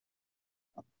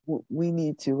we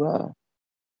need to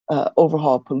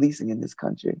overhaul policing in this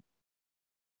country.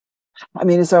 I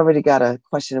mean, it's already got a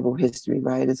questionable history,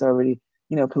 right? It's already,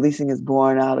 policing is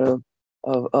born out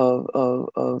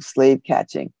of slave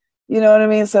catching. You know what I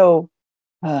mean? So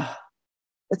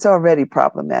it's already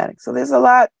problematic. So there's a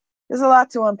lot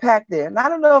to unpack there. And I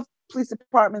don't know if police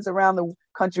departments around the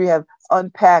country have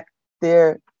unpacked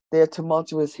their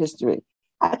tumultuous history.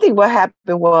 I think what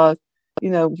happened was,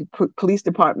 police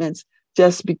departments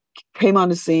just came on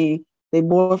the scene. They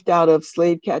morphed out of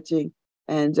slave catching,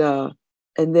 and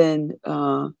then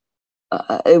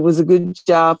it was a good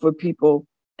job for people,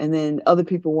 and then other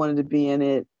people wanted to be in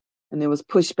it, and there was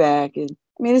pushback. And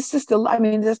I mean, it's just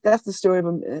that's the story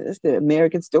it's the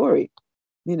American story.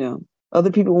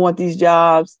 Other people want these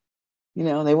jobs.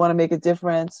 They want to make a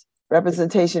difference.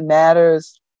 Representation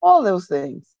matters. All those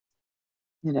things.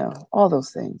 All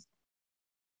those things.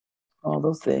 All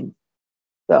those things.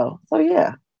 So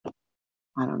yeah.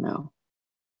 I don't know.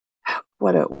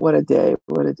 What a day.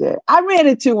 What a day. I ran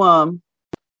into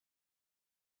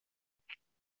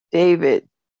David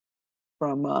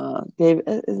from David.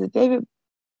 Is it David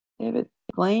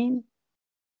Blaine?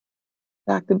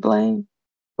 Dr. Blaine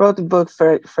wrote the book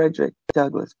Frederick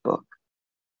Douglass book.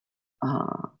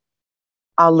 When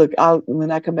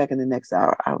I come back in the next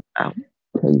hour, I'll tell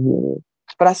you who it is.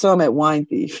 But I saw him at Wine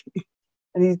Thief,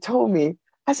 and he told me.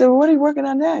 I said, well, what are you working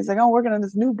on now? He's like, I'm working on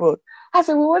this new book. I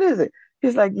said, well, what is it?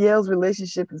 He's like, Yale's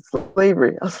relationship and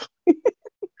slavery. I was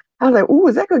like, ooh,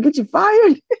 is that going to get you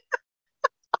fired?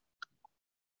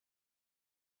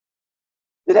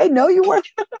 Do they know you're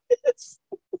working on this?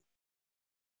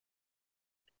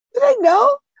 Do they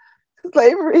know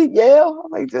slavery, Yale?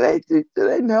 I'm like, do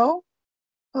they know?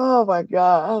 Oh my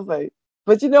God. I was like,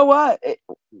 but you know what?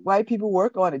 White people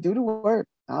work on it. Do the work.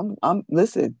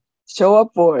 Listen, show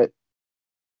up for it.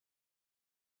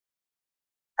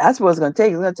 That's what it's going to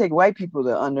take. It's going to take white people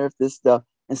to unearth this stuff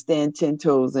and stand 10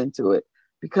 toes into it.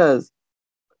 Because,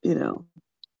 when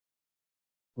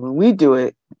we do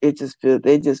it, they just feel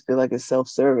like it's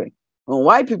self-serving. When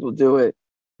white people do it,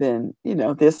 then,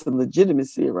 there's some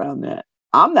legitimacy around that.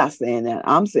 I'm not saying that.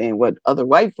 I'm saying what other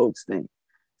white folks think.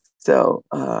 So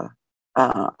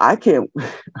I can't,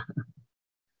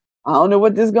 I don't know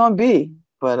what this is going to be.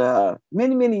 But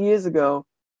many, many years ago,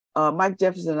 Mike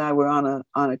Jefferson and I were on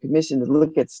a commission to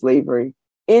look at slavery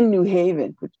in New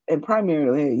Haven, and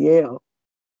primarily at Yale.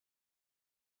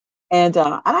 And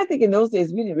I think in those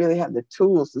days we didn't really have the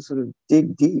tools to sort of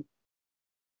dig deep.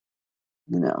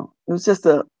 It was just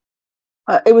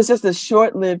a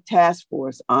short-lived task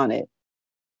force on it.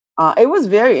 It was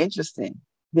very interesting,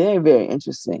 very, very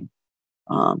interesting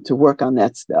to work on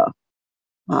that stuff.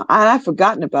 I'd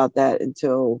forgotten about that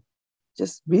until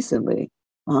just recently.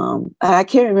 And I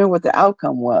can't remember what the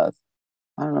outcome was.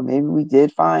 I don't know, maybe we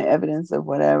did find evidence of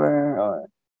whatever, or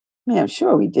I'm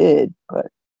sure we did, but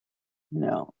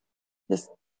just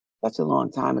such a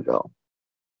long time ago.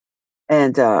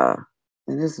 And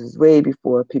this was way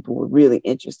before people were really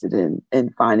interested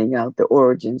in finding out the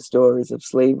origin stories of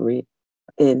slavery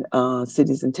in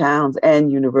cities and towns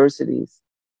and universities.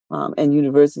 And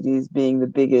universities being the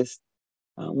biggest,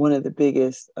 one of the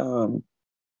biggest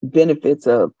benefits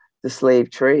of the slave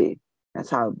trade.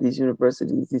 That's how these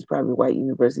private white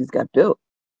universities got built,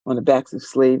 on the backs of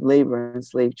slave labor and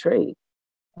slave trade.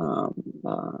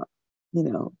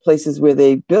 Places where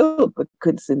they built but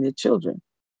couldn't send their children.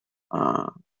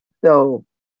 So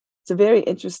it's a very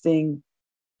interesting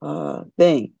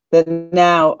thing that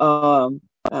now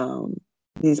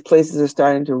these places are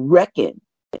starting to reckon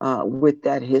with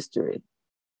that history.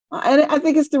 And I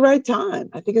think it's the right time.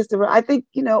 I think,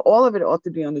 all of it ought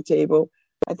to be on the table.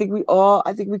 I think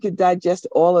we could digest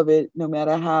all of it, no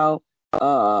matter how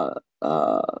uh,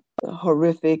 uh,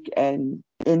 horrific and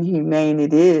inhumane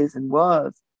it is and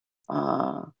was.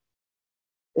 Uh,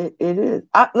 it is.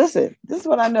 Listen, this is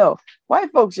what I know.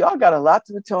 White folks, y'all got a lot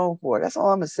to atone for. That's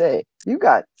all I'm going to say. You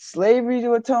got slavery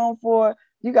to atone for.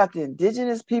 You got the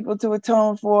indigenous people to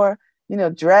atone for.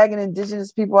 Dragging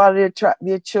indigenous people out of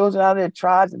their children out of their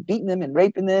tribes and beating them and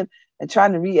raping them and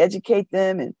trying to re-educate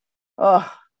them. And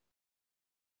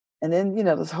then,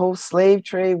 this whole slave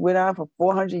trade went on for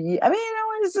 400 years. I mean,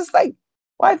 it's just like,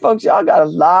 white folks, y'all got a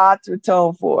lot to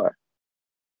atone for.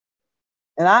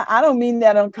 And I don't mean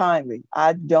that unkindly.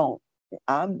 I don't.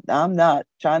 I'm not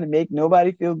trying to make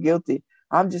nobody feel guilty.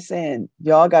 I'm just saying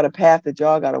y'all got a path that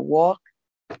y'all got to walk,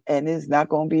 and it's not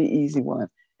going to be an easy one.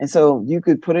 And so you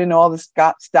could put in all the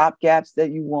stop gaps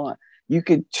that you want. You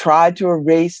could try to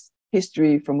erase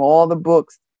history from all the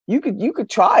books. You could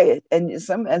try it, and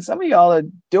some of y'all are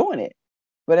doing it.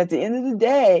 But at the end of the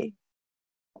day,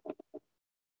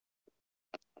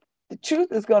 the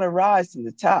truth is going to rise to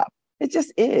the top. It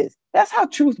just is. That's how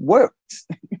truth works.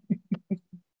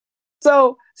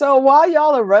 So while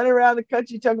y'all are running around the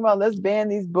country talking about let's ban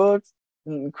these books,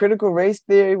 critical race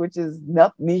theory, which is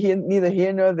neither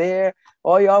here nor there,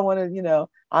 all y'all want to,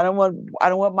 I don't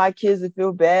want my kids to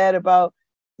feel bad about,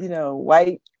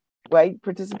 white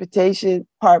participation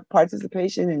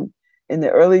in the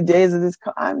early days of this.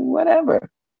 I mean, whatever.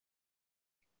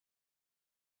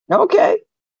 Okay,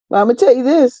 well, I'm gonna tell you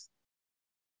this.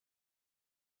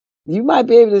 You might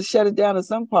be able to shut it down in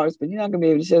some parts, but you're not going to be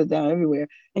able to shut it down everywhere.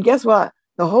 And guess what?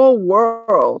 The whole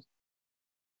world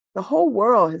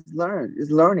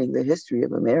is learning the history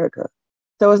of America.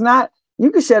 So it's not,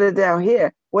 you can shut it down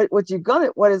here. What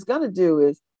it's gonna do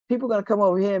is people are gonna come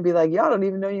over here and be like, y'all don't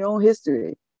even know your own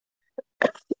history.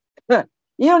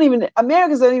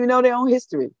 Americans don't even know their own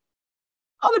history.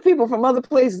 Other people from other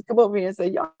places come over here and say,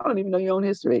 y'all don't even know your own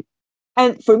history.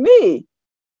 And for me,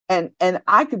 and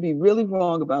I could be really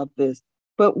wrong about this,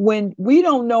 but when we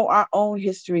don't know our own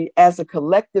history as a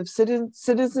collective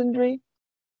citizenry,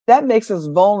 that makes us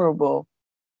vulnerable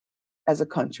as a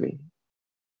country.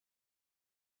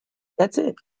 That's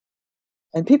it.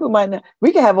 And people might not.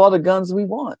 We can have all the guns we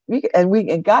want.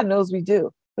 And God knows we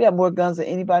do. We have more guns than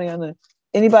anybody in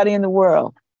the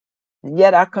world, and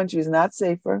yet our country is not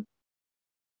safer.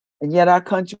 And yet our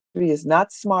country is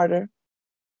not smarter.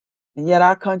 And yet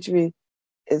our country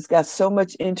it's got so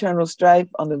much internal strife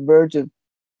on the verge of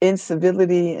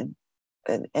incivility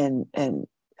and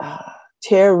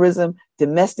terrorism,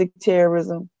 domestic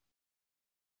terrorism.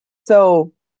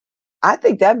 So I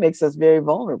think that makes us very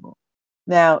vulnerable.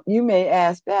 Now, you may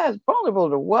ask, Babz,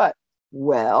 vulnerable to what?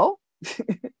 Well,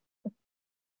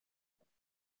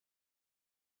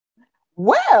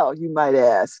 you might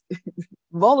ask,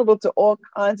 vulnerable to all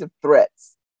kinds of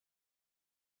threats.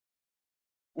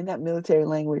 In that military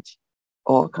language,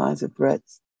 all kinds of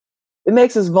threats. It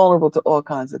makes us vulnerable to all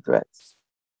kinds of threats.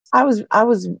 I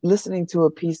was listening to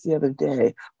a piece the other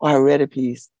day, or I read a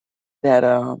piece that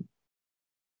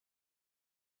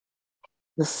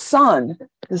the sun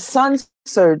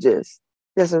surges.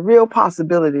 There's a real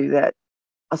possibility that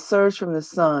a surge from the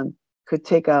sun could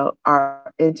take out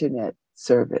our internet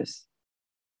service,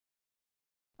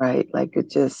 right? Like it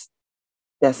just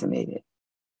decimated.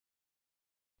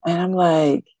 And I'm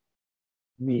like,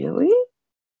 really?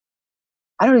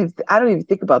 I don't even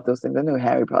think about those things. I know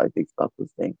Harry probably thinks about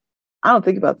those things. I don't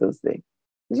think about those things.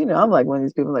 Because I'm like one of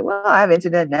these people like, well, I have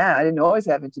internet now. I didn't always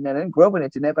have internet. I didn't grow up with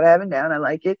internet, but I have it now and I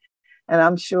like it. And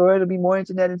I'm sure it'll be more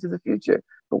internet into the future.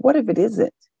 But what if it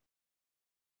isn't?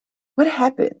 What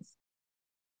happens?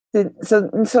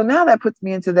 So now that puts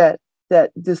me into that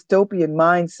dystopian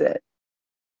mindset.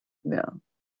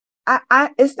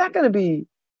 It's not gonna be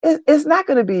it's not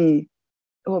gonna be,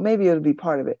 well, maybe it'll be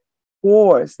part of it,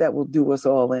 wars that will do us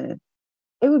all in.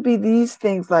 It would be these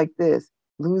things like this,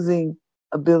 losing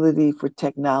ability for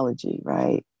technology,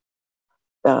 right?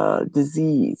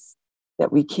 Disease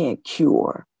that we can't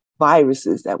cure,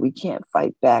 viruses that we can't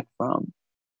fight back from.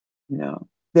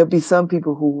 There'll be some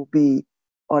people who will be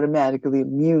automatically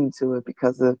immune to it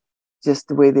because of just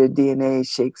the way their DNA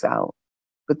shakes out.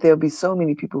 But there'll be so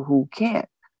many people who can't.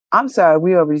 I'm sorry,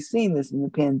 we already seen this in the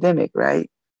pandemic, right?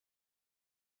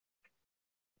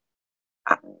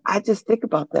 I just think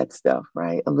about that stuff,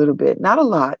 right? A little bit, not a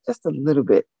lot, just a little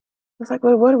bit. It's like,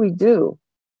 well, what do we do?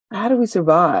 How do we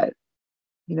survive?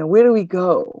 Where do we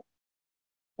go?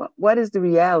 What is the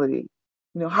reality?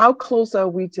 How close are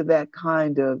we to that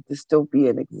kind of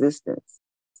dystopian existence?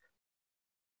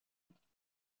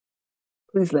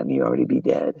 Please let me already be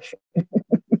dead.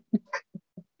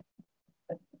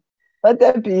 Let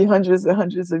that be hundreds and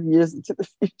hundreds of years into the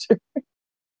future.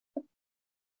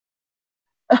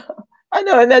 I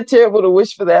know, and that's terrible to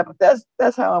wish for that, but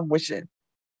that's how I'm wishing.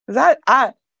 Because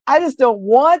I just don't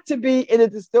want to be in a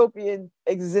dystopian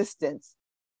existence.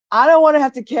 I don't want to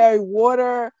have to carry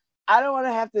water. I don't want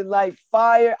to have to light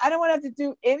fire. I don't want to have to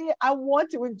do any. I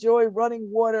want to enjoy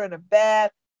running water and a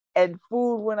bath and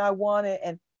food when I want it.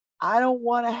 And I don't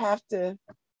want to have to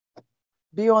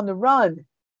be on the run.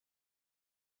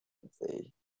 Let's see.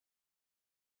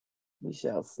 We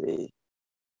shall see.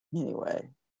 Anyway,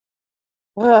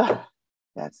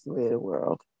 that's the way of the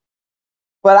world.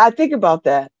 But I think about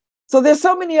that. So there's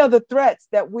so many other threats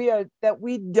that we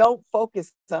don't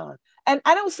focus on. And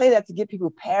I don't say that to get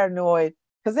people paranoid,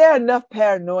 because there are enough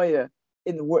paranoia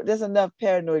in the world. There's enough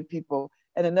paranoid people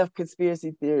and enough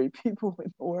conspiracy theory people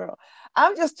in the world.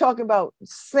 I'm just talking about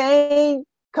sane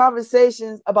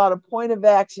conversations about a point of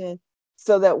action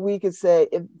so that we could say,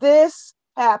 if this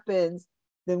happens,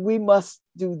 then we must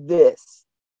do this.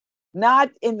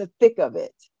 Not in the thick of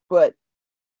it, but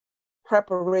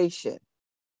preparation.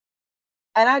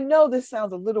 And I know this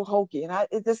sounds a little hokey, and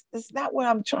it's not where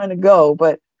I'm trying to go,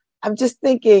 but I'm just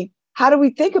thinking, how do we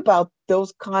think about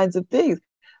those kinds of things?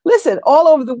 Listen, all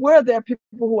over the world, there are people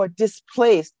who are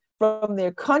displaced from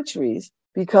their countries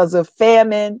because of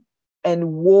famine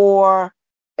and war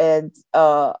and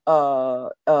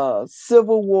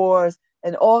civil wars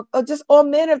and all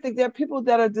manner of things. There are people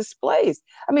that are displaced.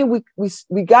 I mean,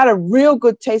 we got a real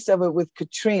good taste of it with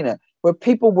Katrina, where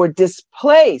people were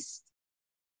displaced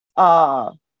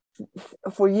for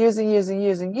years and years and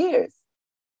years and years.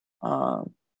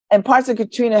 And parts of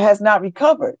Katrina has not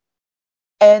recovered.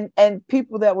 And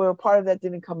people that were a part of that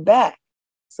didn't come back.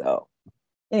 So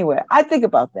anyway, I think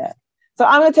about that. So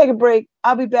I'm going to take a break.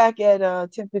 I'll be back at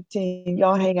 10:15.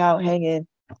 Y'all hang out, hang in,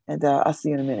 and I'll see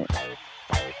you in a minute.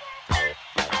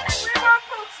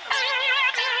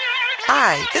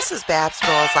 Hi, this is Babz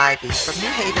Rawls-Ivy from New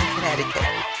Haven, Connecticut,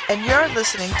 and you're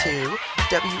listening to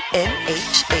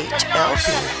WNHHLP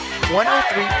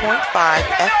 103.5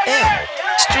 FM,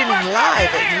 streaming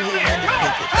live at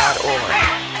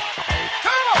newhavenindependent.org.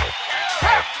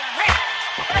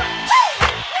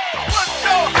 Put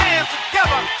your hands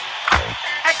together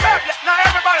and clap. Now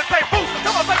everybody say booster.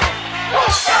 Come on, say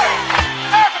booster.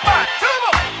 Everybody, come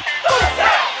on.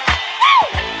 Booster.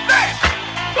 Say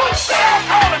booster.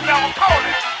 Call him now, call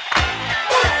him.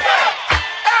 Booster.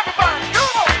 Everybody,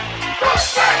 come on.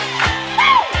 Booster.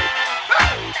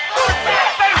 Booster.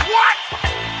 Say what?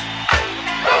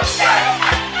 Booster.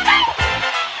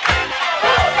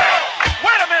 Booster.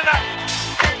 Wait a minute.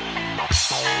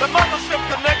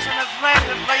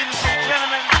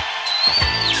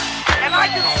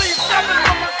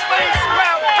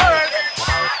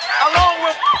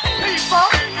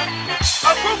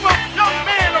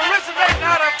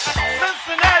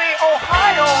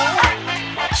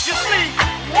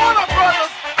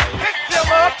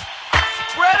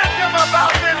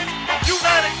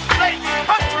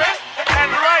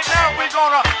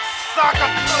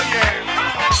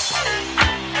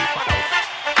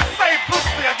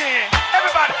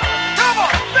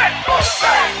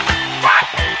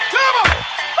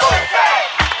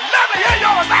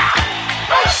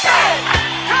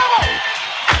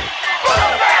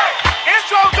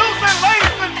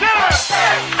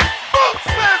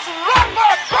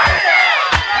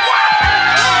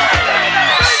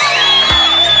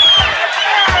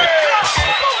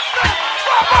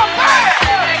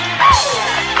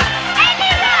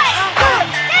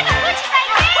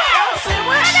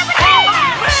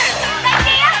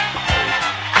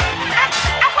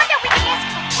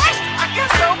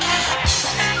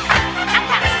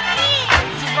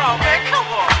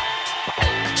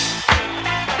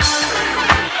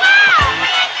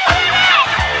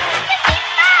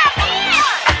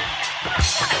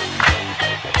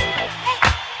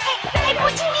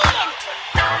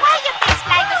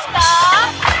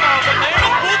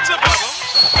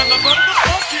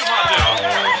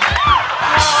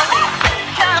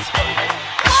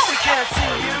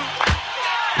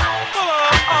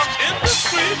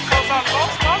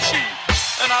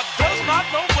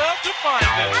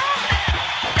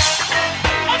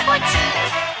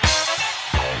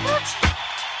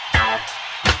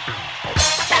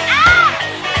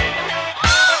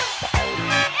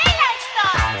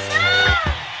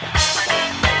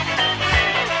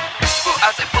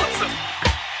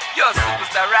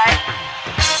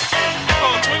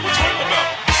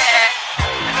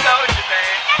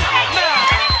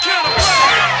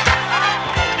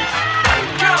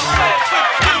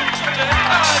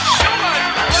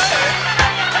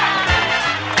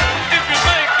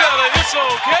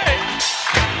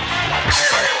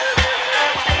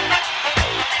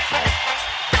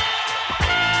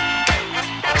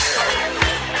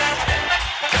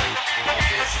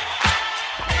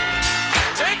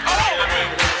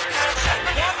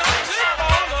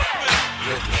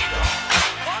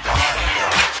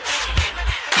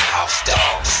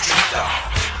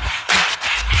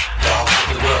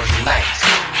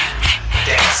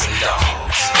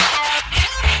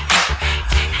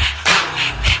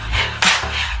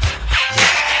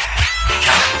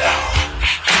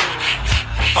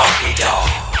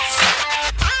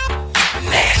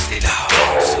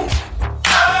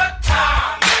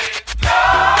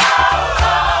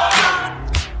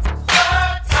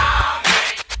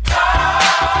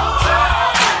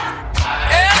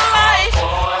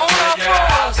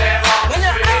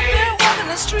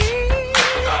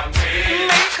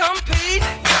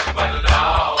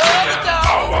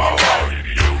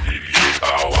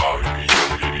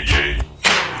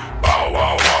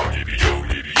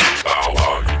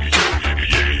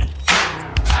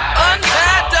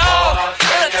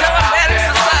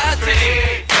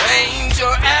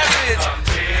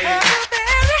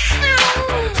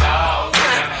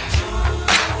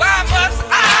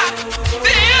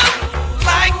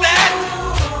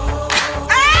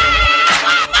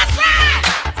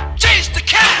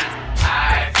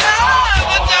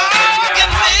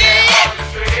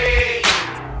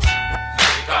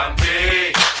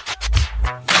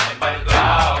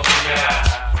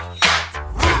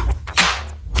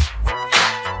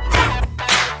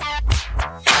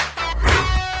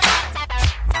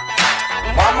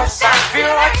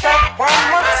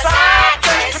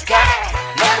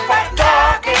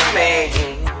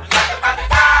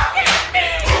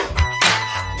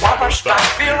 must I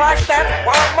feel like that?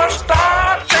 Why must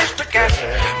I chase the cat?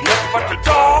 Nothing but the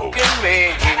dog in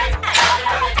me.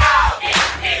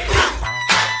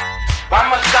 Why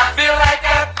must I feel like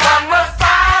that? Why must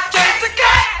I chase the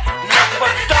cat? Nothing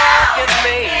but the dog in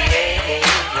me.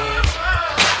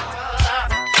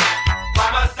 Why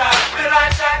must I feel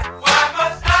like that? Why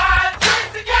must I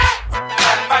chase the cat?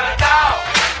 Nothing but the dog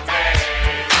in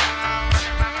me.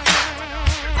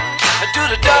 Do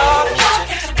the dog catch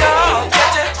it, dog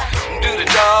catch it. Do the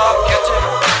dog catch it,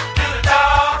 do the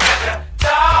dog catch it,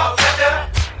 dog catch it,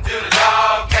 do the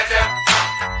dog catch it.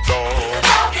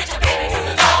 Dog catch it, baby, do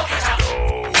the dog catch it.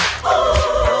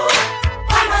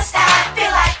 Why must I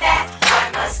feel like that? Why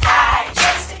must I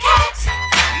chase the cat?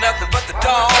 Nothing but the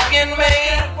dog in me.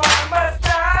 Why must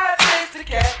I chase the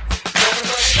cat? Nothing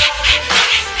but the dog in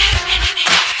me.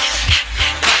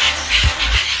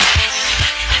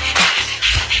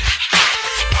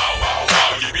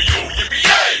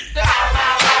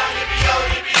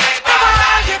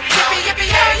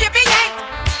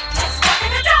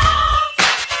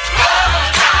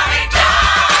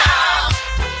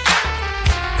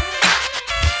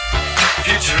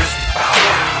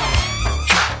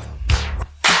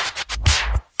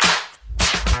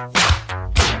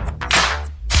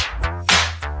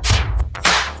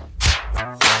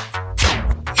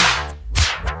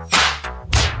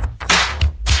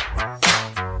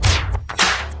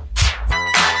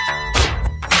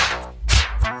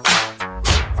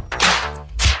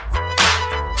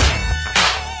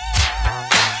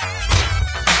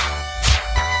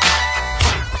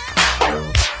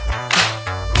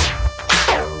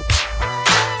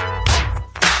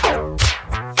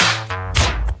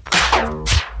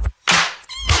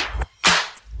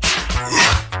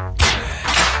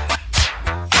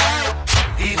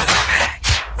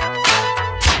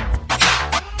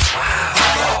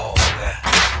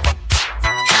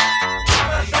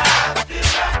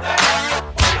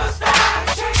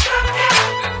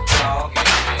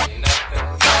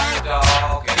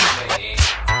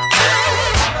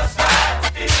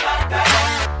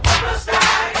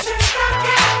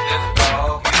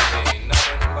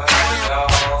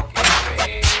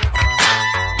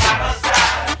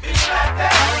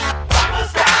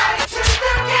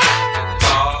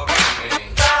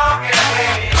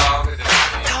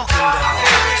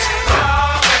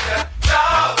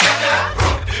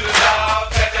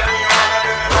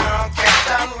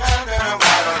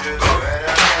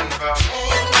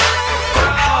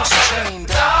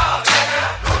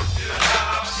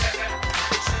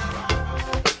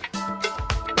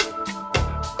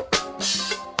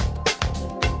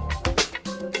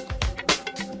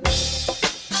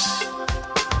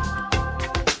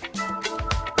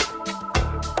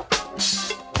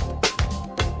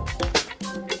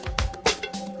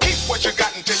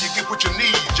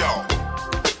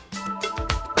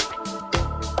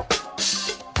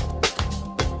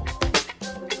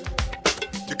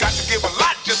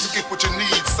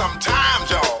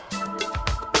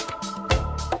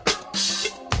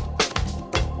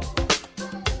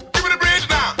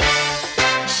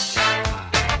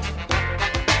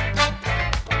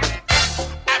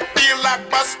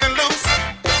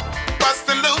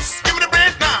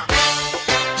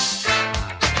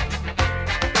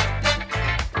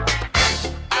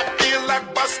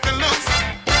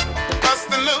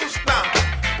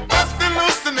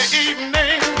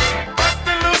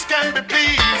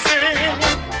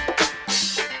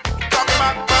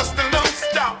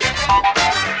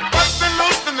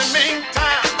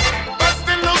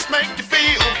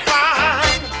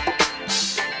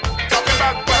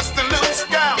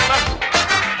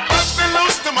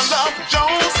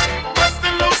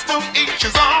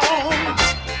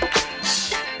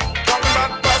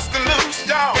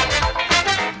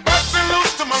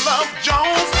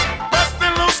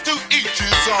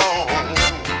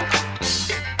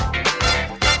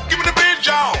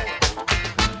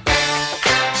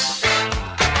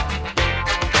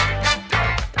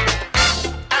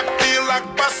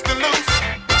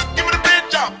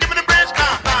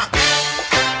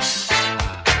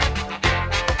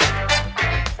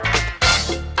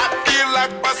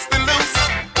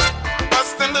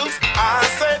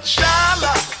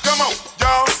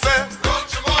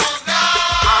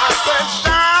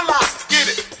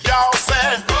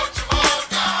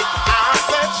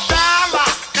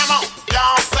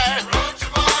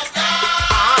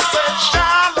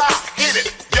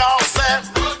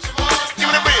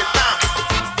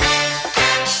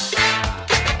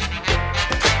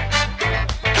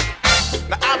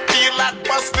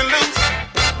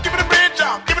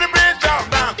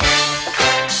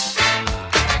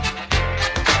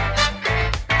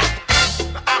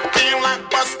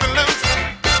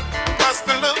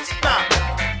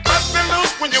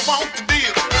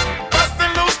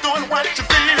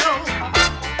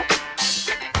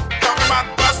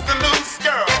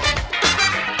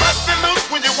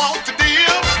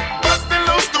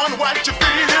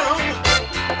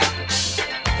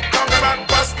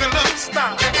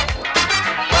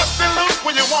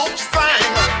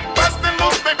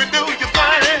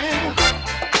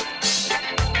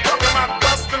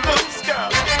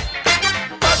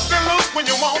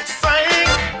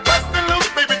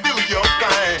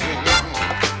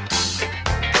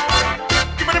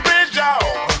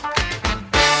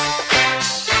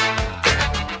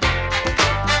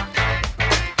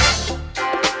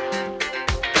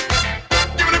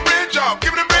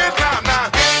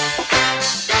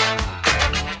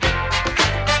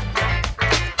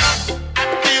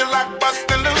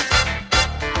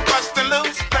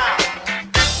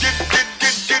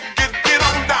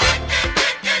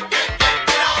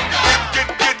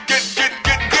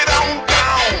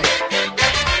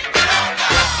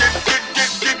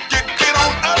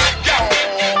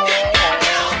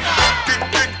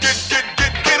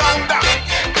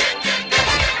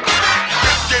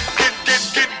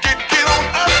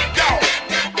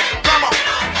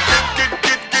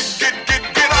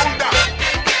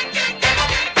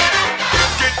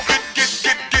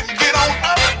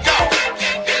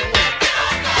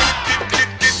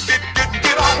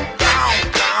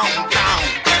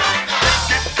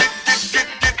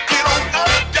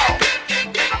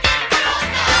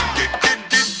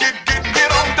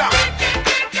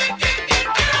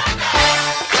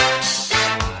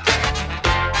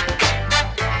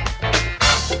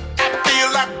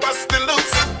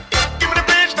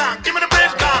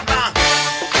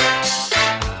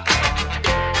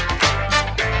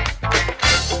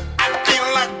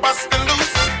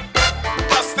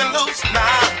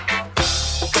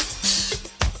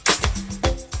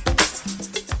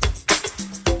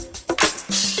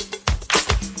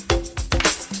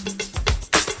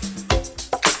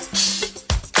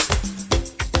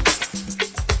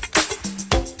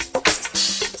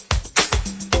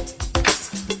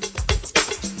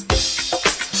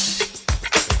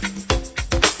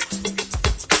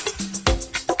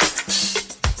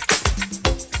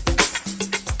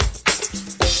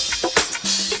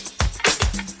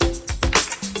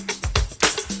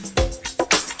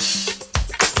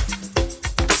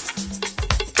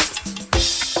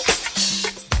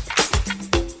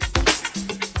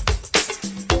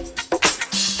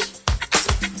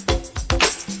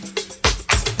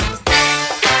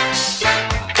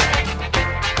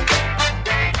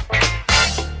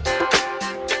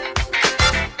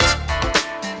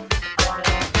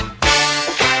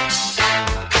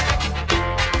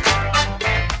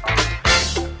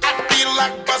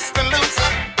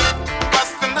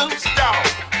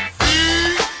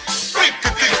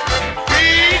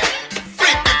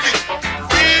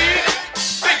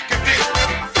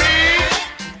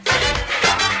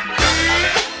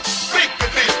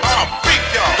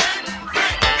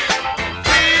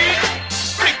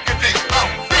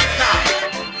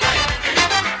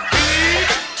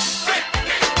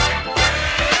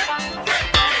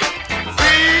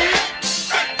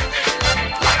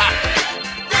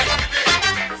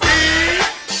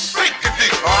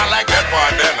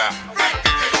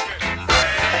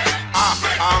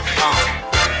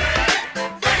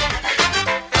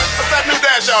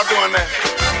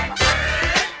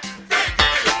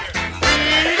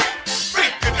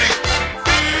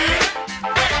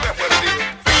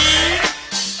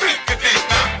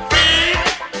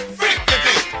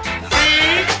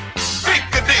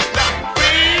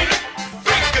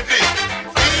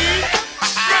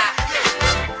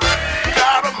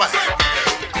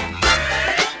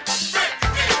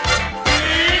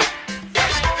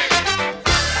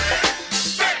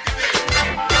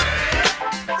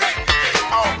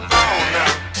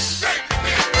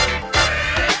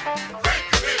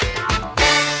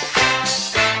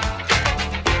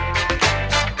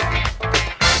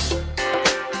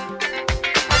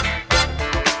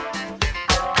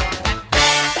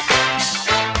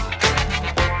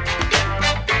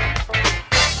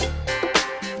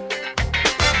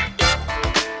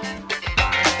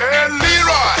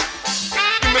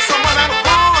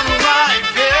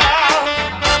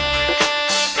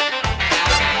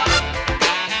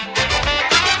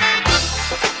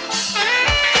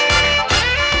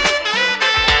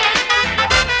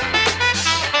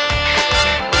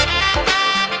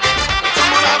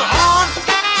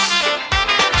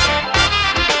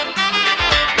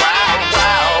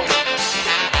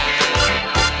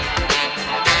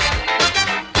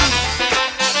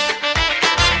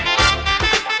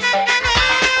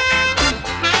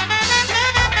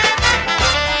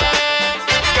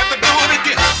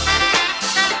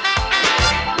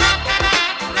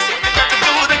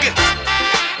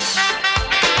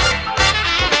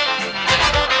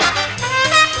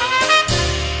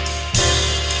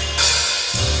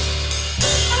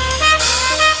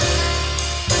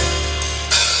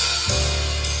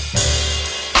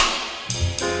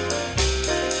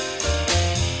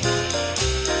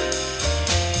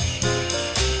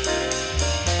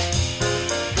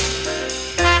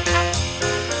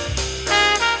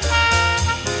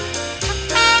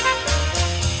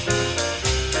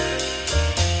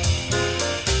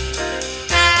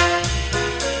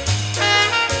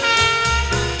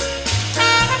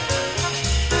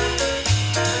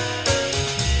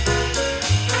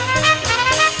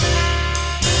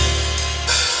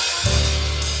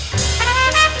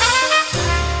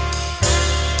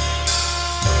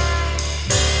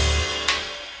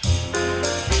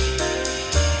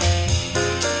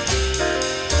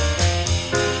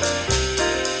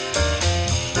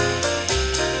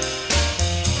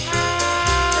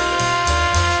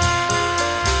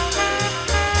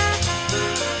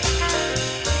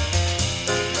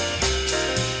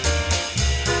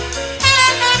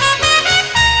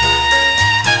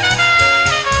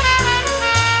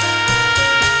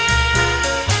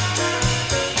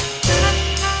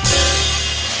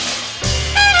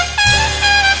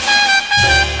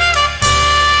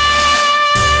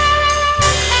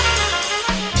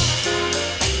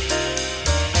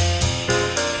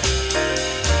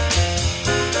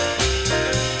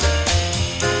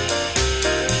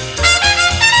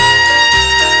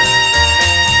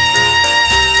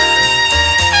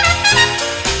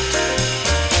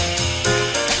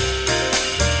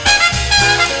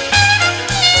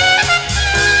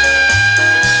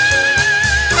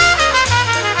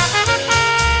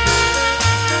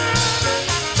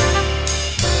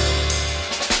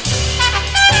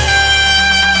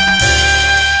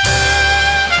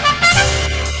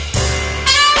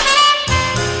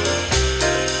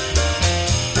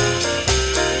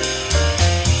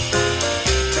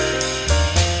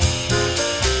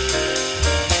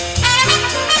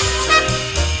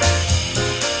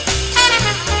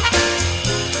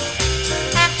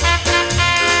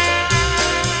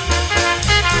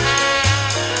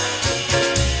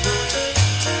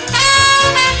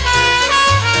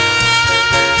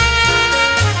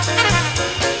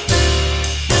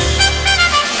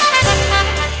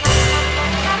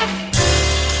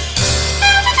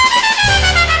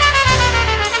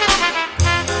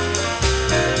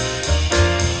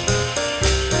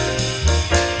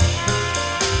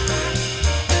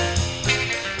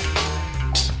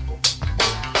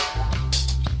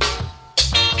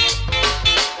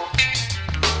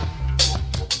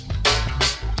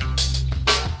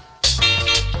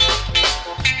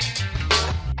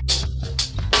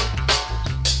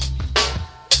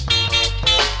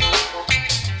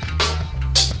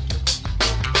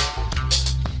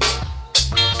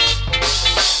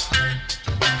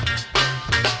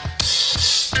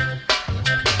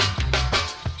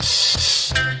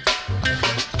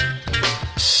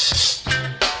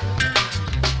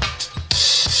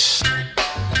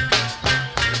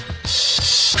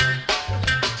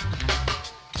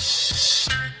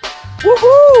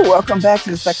 welcome back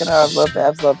to the second hour of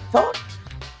LoveBabz, LoveTalk.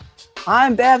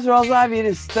 I'm Babz Rawls-Ivy. It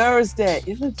is Thursday.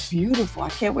 It looks beautiful. I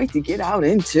can't wait to get out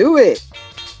into it.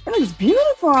 It looks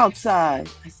beautiful outside.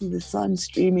 I see the sun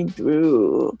streaming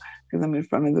through because I'm in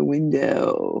front of the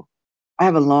window. I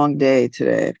have a long day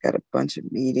today. I've got a bunch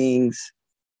of meetings.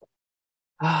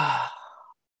 Love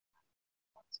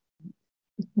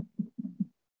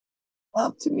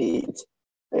to meet.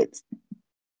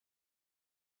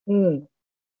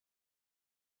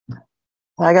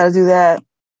 I got to do that.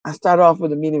 I start off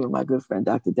with a meeting with my good friend,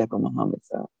 Dr. Deco Muhammad.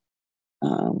 So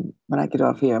when I get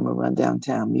off here, I'm going to run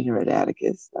downtown, meet her at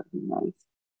Atticus. That'd be nice.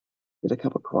 Get a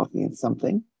cup of coffee and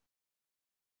something.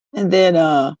 And then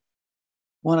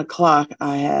 1 o'clock,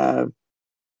 I have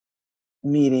a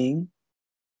meeting.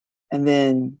 And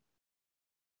then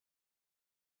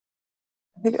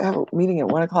I think I have a meeting at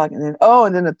 1 o'clock. And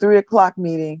then a 3 o'clock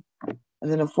meeting.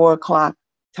 And then a 4 o'clock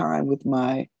time with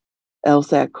my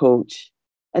LSAT coach.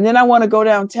 And then I want to go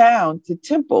downtown to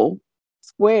Temple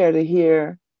Square to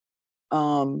hear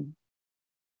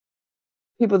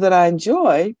people that I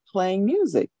enjoy playing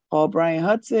music. Paul Brian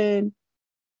Hudson,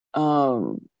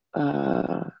 John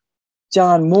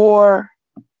Moore,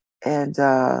 and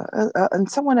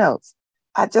someone else.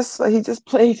 He just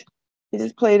played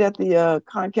at the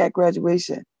Concat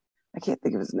graduation. I can't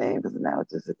think of his name because now it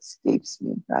just escapes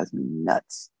me, drives me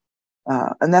nuts.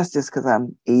 And that's just because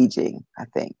I'm aging, I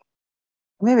think.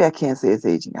 Maybe I can't say it's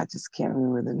aging. I just can't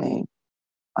remember the name.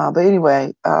 But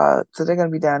anyway, so they're going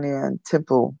to be down there in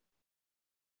Temple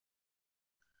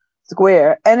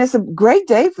Square. And it's a great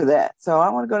day for that. So I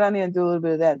want to go down there and do a little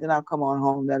bit of that. Then I'll come on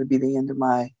home. That'll be the end of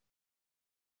my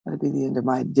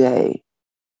day.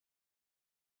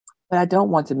 But I don't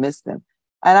want to miss them.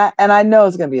 And I know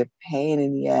it's going to be a pain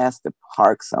in the ass to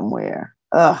park somewhere.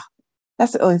 Ugh.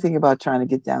 That's the only thing about trying to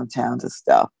get downtown to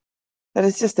stuff. That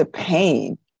it's just a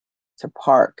pain to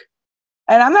park.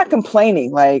 And I'm not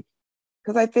complaining,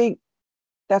 because I think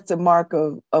that's a mark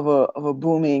of a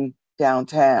booming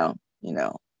downtown.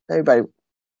 Everybody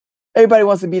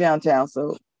wants to be downtown,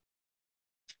 so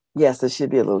yes, it should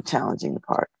be a little challenging to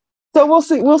park. So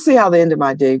we'll see how the end of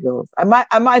my day goes. I might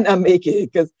not make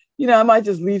it because I might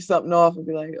just leave something off and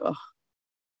be like, oh,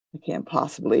 I can't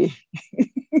possibly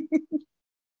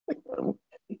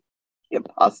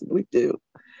do.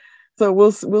 So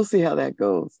we'll see how that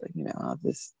goes. I'll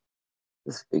just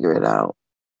figure it out,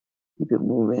 keep it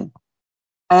moving.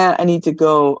 And I need to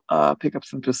go pick up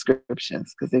some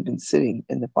prescriptions because they've been sitting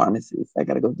in the pharmacies. I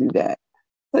got to go do that.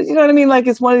 But you know what I mean? Like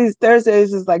it's one of these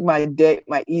Thursdays is like my day,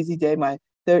 my easy day. Like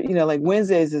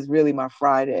Wednesdays is really my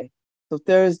Friday. So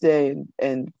Thursday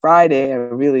and Friday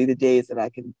are really the days that I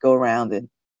can go around and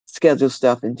schedule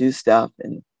stuff and do stuff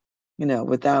and,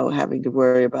 without having to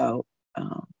worry about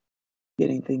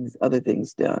getting other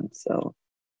things done. So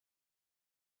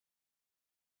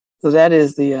that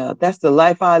is that's the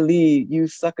life I lead, you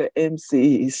sucker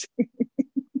MCs.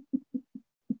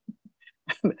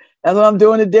 That's what I'm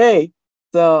doing today.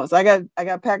 So I got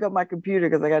to pack up my computer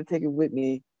because I got to take it with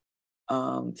me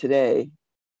today,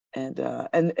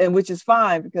 and which is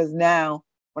fine because now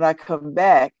when I come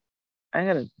back, I'm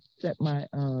gonna set my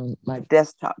my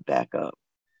desktop back up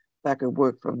so I can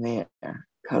work from there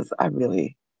because I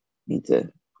really need to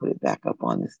put it back up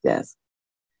on this desk.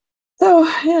 So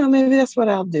maybe that's what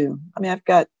I'll do. I mean,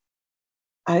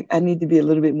 I need to be a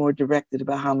little bit more directed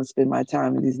about how I'm gonna spend my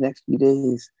time in these next few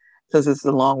days because it's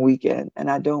a long weekend,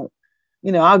 and I don't.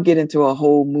 I'll get into a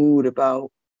whole mood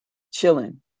about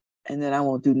chilling and then I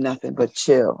won't do nothing but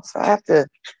chill. So I have to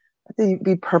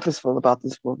be purposeful about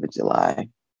this 4th of July.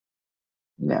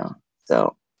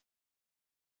 So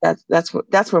that's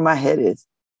where my head is.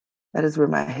 That is where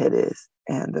my head is.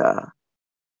 And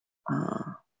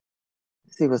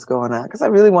see what's going on. Because I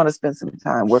really want to spend some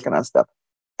time working on stuff.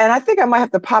 And I think I might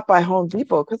have to pop by Home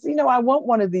Depot because I want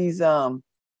one of these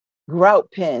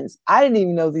grout pens. I didn't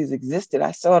even know these existed.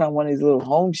 I saw it on one of these little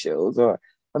home shows, or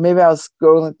maybe I was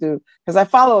scrolling through because I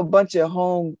follow a bunch of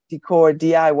home decor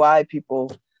DIY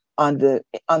people on the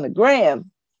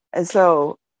gram, and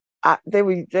so I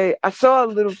saw a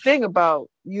little thing about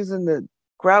using the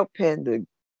grout pen to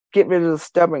get rid of the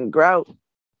stubborn grout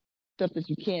stuff that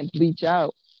you can't bleach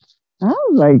out. I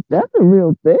was like, that's a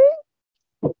real thing,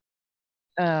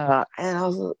 and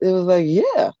it was like,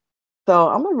 yeah. So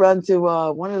I'm gonna run to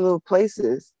one of the little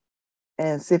places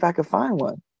and see if I can find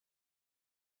one.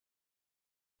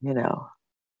 See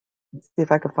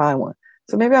if I can find one.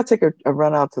 So maybe I'll take a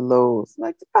run out to Lowe's.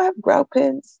 Like, do I have grout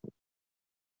pens?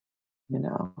 And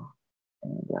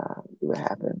see what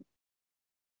happens.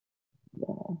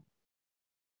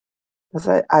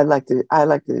 Because I like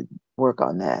to work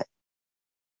on that.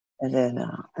 and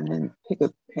then pick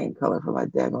a paint color for my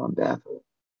daggone bathroom.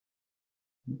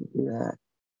 Do that.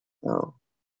 So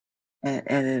and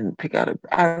then pick out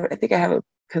I think I have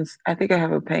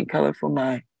a paint color for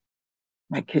my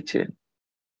kitchen.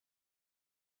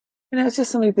 It's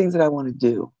just so many things that I want to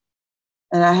do,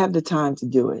 and I have the time to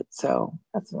do it. So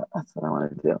that's what I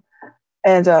want to do,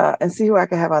 and see who I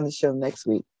can have on the show next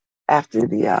week after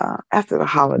the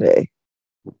holiday.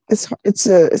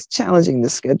 It's challenging to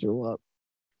schedule up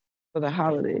for the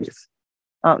holidays.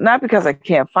 Not because I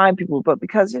can't find people, but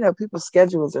because people's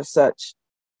schedules are such,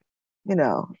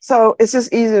 so it's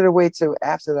just easier to wait till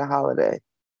after the holiday.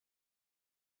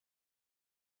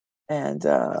 And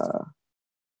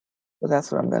so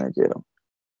that's what I'm gonna do.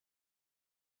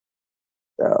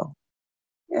 So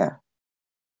yeah,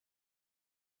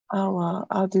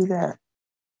 I'll do that,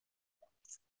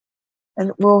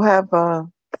 and we'll have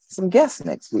some guests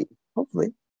next week.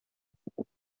 Hopefully,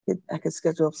 I can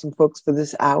schedule up some folks for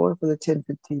this hour, for the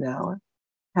 10:15 hour.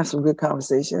 Have some good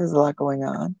conversations. There's a lot going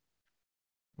on.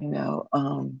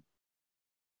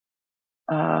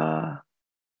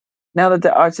 Now that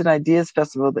the Arts and Ideas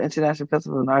Festival, the International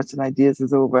Festival of Arts and Ideas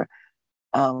is over,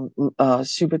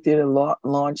 Schubert Theater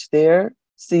launched their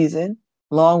season.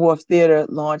 Long Wharf Theater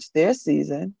launched their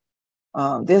season.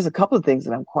 There's a couple of things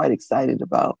that I'm quite excited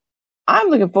about. I'm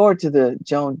looking forward to the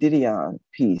Joan Didion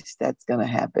piece that's going to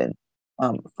happen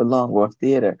for Long Wharf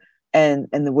Theater, and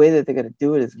the way that they're going to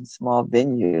do it is in small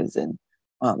venues, and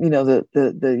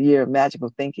the year of magical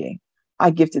thinking. I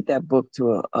gifted that book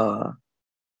to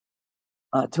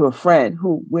a friend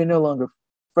who we're no longer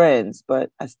friends,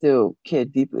 but I still care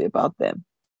deeply about them.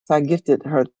 So I gifted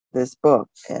her this book,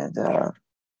 and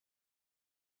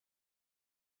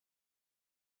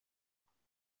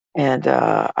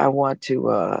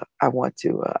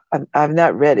I've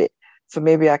not read it, so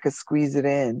maybe I could squeeze it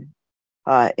in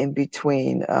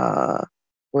between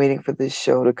waiting for this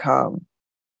show to come,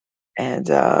 and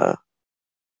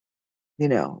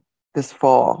this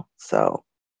fall. So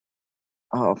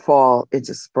fall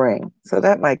into spring. So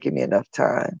that might give me enough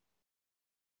time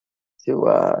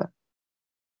to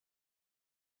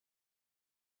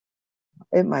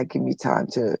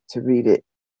read it.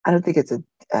 I don't think it's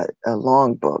a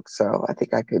long book, so I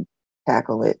think I could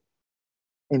tackle it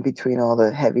in between all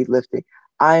the heavy lifting.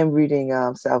 I am reading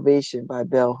Salvation by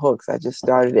Bell Hooks. I just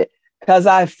started it because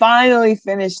I finally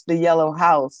finished The Yellow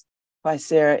House by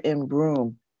Sarah M.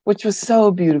 Broom, which was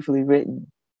so beautifully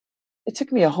written. It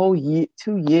took me a whole 2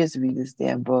 years to read this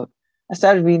damn book. I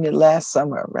started reading it last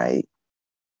summer, right?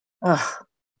 It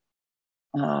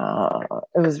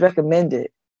was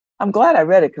recommended. I'm glad I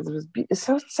read it because it's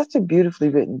such a beautifully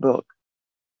written book.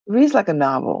 It reads like a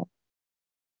novel.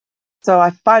 So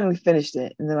I finally finished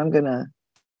it, and then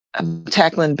I'm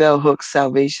tackling Bell Hooks'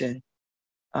 Salvation,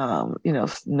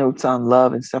 notes on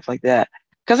love and stuff like that.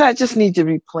 Because I just need to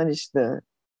replenish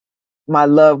my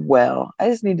love well. I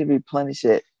just need to replenish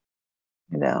it,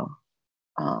 so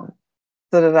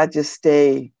that I just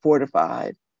stay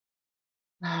fortified.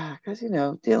 Because,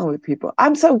 dealing with people.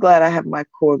 I'm so glad I have my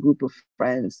core group of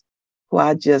friends who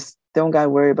I just don't got to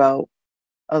worry about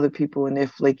other people and their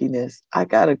flakiness. I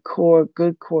got a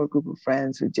good core group of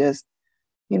friends who just,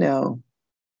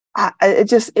 it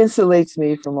just insulates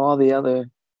me from all the other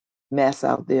mess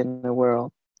out there in the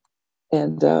world.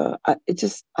 And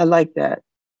I like that.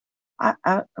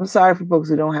 I'm sorry for folks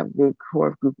who don't have a good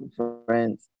core group of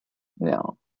friends.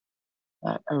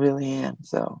 I really am.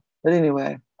 So, but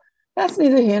anyway, that's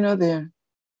neither here nor there.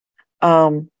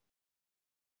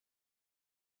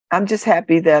 I'm just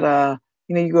happy that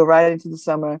you go right into the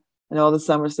summer and all the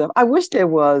summer stuff. I wish there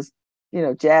was,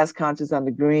 jazz concerts on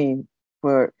the green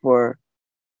for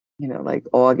like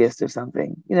August or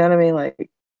something. You know what I mean?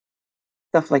 Like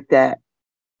stuff like that.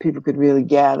 People could really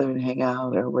gather and hang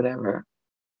out or whatever.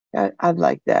 I'd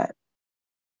like that.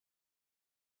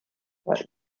 But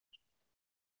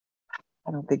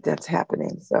I don't think that's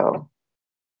happening. So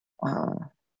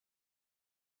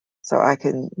I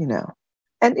can,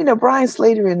 and Brian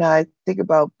Slater and I think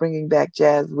about bringing back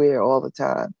Jazzware all the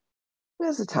time.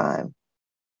 Where's the time?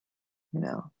 Who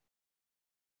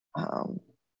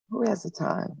has the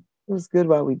time? It was good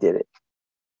while we did it.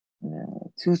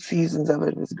 2 seasons of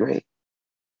it was great.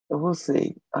 So we'll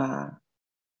see.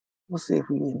 We'll see if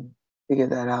we can figure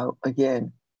that out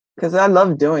again. Because I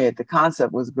love doing it. The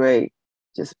concept was great.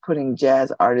 Just putting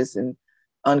jazz artists in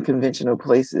unconventional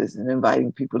places and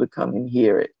inviting people to come and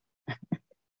hear it.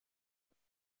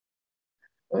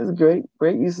 It was a great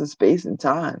use of space and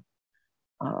time.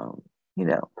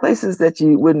 Places that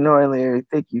you wouldn't normally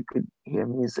think you could hear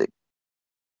music,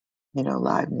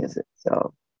 live music.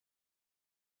 So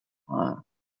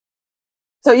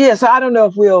So yeah, so I don't know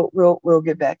if we'll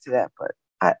get back to that, but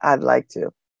I'd like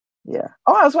to. Yeah.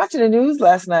 Oh, I was watching the news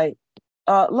last night.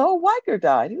 Lowell Weicker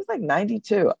died. He was like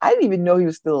 92. I didn't even know he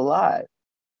was still alive.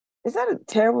 Is that a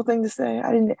terrible thing to say?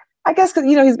 I didn't. I guess because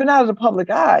he's been out of the public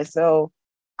eye. So,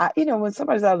 when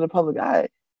somebody's out of the public eye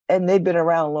and they've been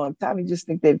around a long time, you just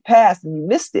think they've passed and you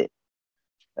missed it.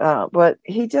 But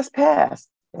he just passed,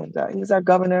 and he was our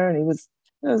governor, and it was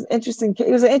interesting.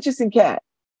 He was an interesting cat.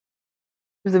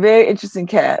 He was a very interesting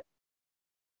cat.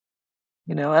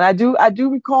 And I do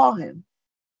recall him.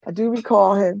 I do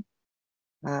recall him.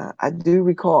 I do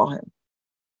recall him.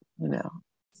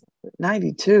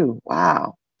 92.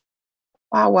 Wow.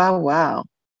 Wow, wow, wow.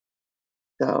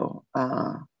 So,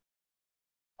 uh,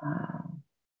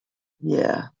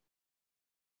 yeah,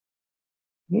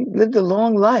 he lived a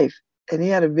long life and he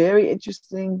had a very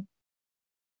interesting,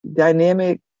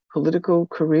 dynamic political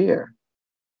career.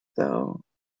 So,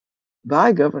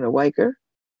 bye, Governor Weicker.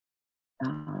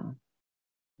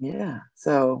 Yeah,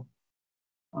 so,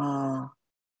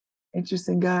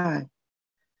 interesting guy.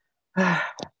 And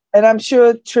I'm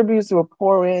sure tributes will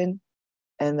pour in,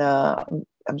 and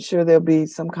I'm sure there'll be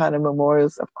some kind of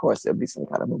memorials. Of course, there'll be some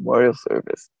kind of memorial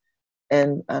service,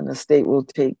 and the state will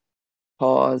take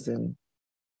pause and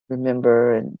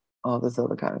remember and all this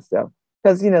other kind of stuff.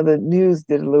 Because the news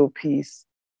did a little piece,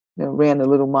 ran a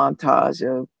little montage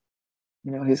of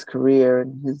his career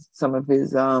and some of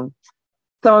his high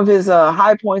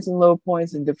points and low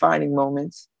points and defining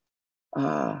moments.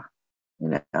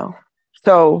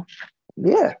 So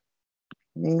yeah,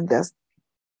 I mean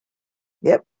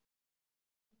yep,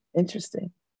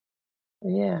 interesting.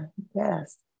 Yeah,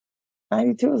 yes.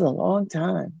 92 is a long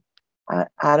time.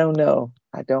 I don't know.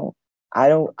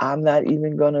 I'm not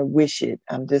even gonna wish it.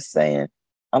 I'm just saying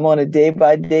I'm on a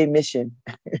day-by-day mission.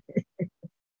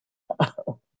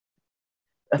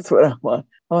 That's what I'm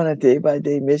on a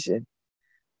day-by-day mission.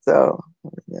 So,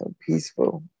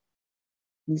 peaceful.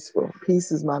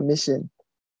 Peace is my mission.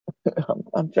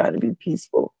 I'm trying to be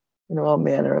peaceful, all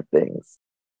manner of things,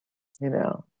 and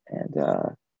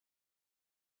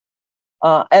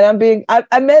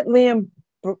I met Liam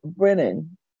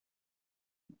Brennan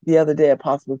the other day at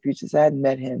Possible Futures. I hadn't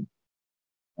met him.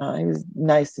 He was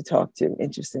nice to talk to,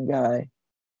 interesting guy.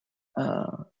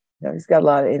 He's got a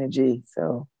lot of energy,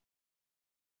 so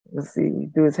we'll see.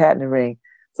 Do his hat in the ring.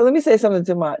 So let me say something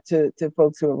to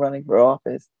folks who are running for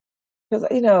office, because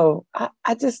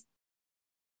I just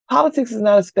politics is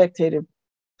not a spectator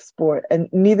sport, and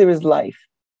neither is life.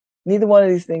 Neither one of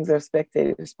these things are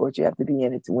spectator sports. You have to be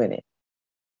in it to win it.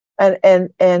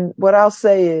 And what I'll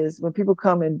say is, when people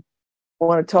come and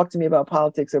want to talk to me about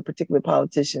politics or particular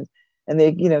politicians, and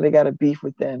they got a beef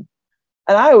with them,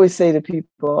 and I always say to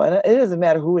people, and it doesn't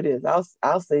matter who it is,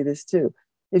 I'll say this too: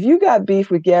 if you got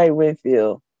beef with Gary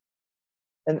Winfield,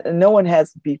 and no one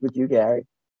has beef with you, Gary,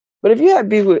 but if you have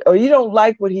beef with, or you don't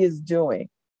like what he is doing,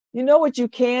 you know what you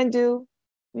can do?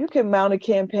 You can mount a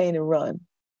campaign and run.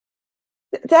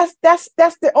 That's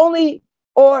the only,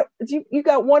 or you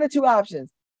got one or two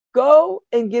options. Go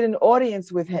and get an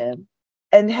audience with him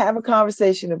and have a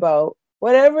conversation about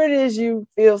whatever it is you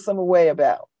feel some way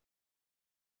about.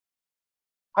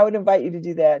 I would invite you to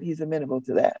do that. He's amenable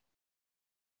to that.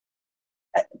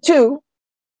 Two,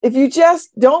 if you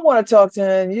just don't want to talk to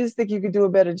him, you just think you could do a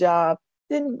better job,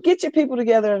 then get your people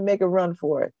together and make a run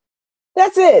for it.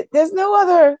 That's it. There's no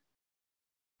other.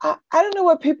 I don't know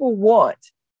what people want.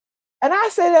 And I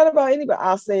say that about anybody.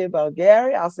 I'll say about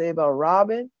Gary. I'll say about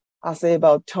Robin. I'll say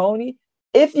about Tony.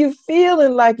 If you're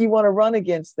feeling like you want to run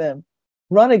against them,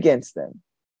 run against them.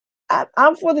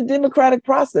 I'm for the democratic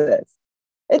process.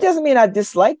 It doesn't mean I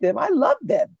dislike them. I love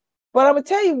them. But I'm gonna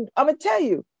tell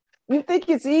you, you think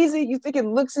it's easy, you think it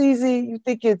looks easy, you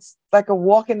think it's like a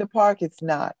walk in the park. It's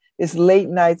not. It's late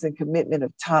nights and commitment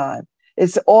of time.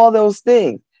 It's all those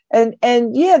things. And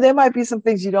yeah, there might be some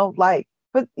things you don't like,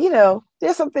 but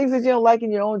there's some things that you don't like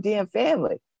in your own damn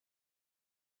family.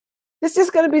 It's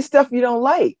just gonna be stuff you don't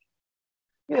like,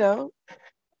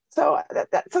 So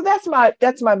that's my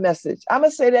message. I'm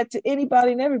gonna say that to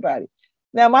anybody and everybody.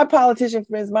 Now, my politician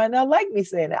friends might not like me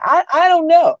saying that. I don't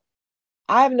know.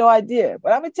 I have no idea.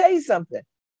 But I'm gonna tell you something.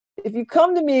 If you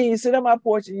come to me, you sit on my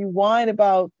porch and you whine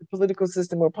about the political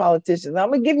system or politicians, I'm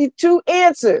gonna give you two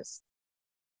answers.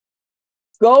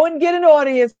 Go and get an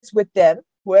audience with them,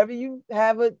 whoever you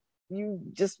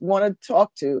just want to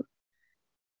talk to.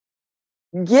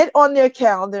 Get on their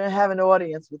calendar and have an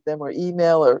audience with them, or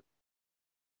email or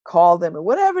call them, or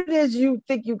whatever it is you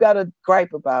think you got a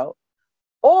gripe about.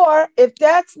 Or if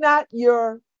that's not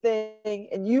your thing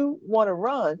and you want to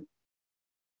run,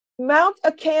 mount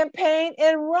a campaign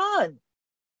and run.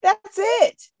 That's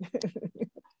it.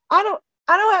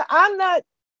 I'm not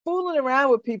fooling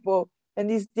around with people in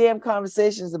these damn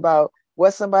conversations about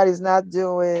what somebody's not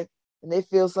doing and they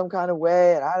feel some kind of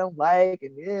way and I don't like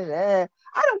and I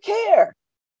don't care.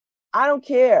 I don't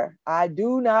care. I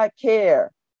do not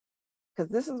care. Because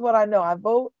this is what I know. I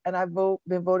vote and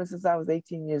been voting since I was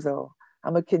 18 years old.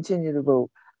 I'm gonna continue to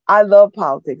vote. I love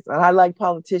politics and I like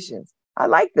politicians. I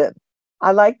like them.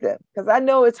 I like them because I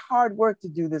know it's hard work to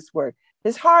do this work.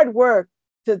 It's hard work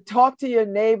to talk to your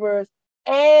neighbors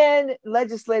and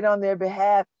legislate on their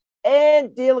behalf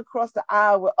and deal across the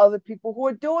aisle with other people who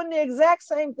are doing the exact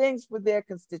same things for their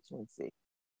constituency.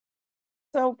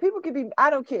 So people can be, I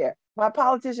don't care. My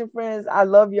politician friends, I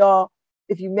love y'all.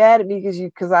 If you mad at me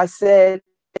because I said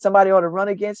somebody ought to run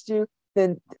against you,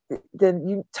 then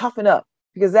you toughen up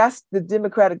because that's the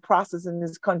democratic process in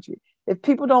this country. If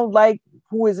people don't like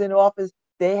who is in office,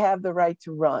 they have the right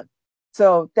to run.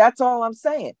 So that's all I'm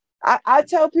saying. I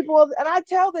tell people, and I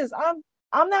tell this,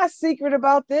 I'm not secret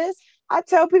about this. I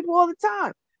tell people all the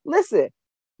time, listen,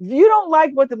 if you don't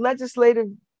like what your legislative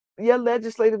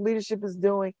leadership is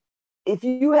doing, if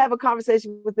you have a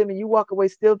conversation with them and you walk away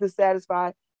still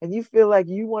dissatisfied and you feel like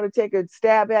you want to take a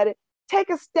stab at it,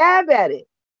 take a stab at it.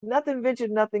 Nothing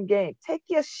ventured, nothing gained. Take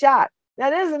your shot.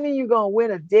 Now, that doesn't mean you're going to win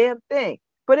a damn thing,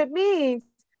 but it means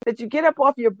that you get up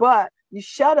off your butt, you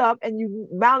shut up, and you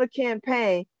mount a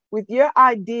campaign with your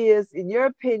ideas and your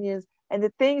opinions and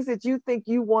the things that you think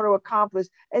you want to accomplish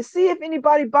and see if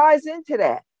anybody buys into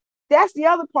that. That's the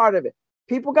other part of it.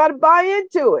 People got to buy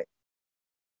into it.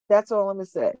 That's all I'm going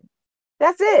to say.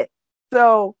 That's it.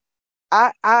 So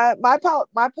my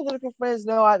political friends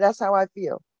know that's how I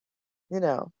feel,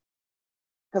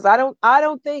 because I don't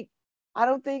think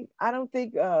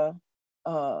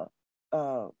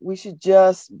we should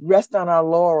just rest on our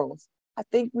laurels. I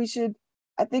think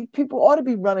people ought to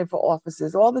be running for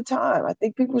offices all the time. I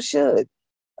think people should,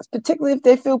 particularly if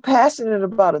they feel passionate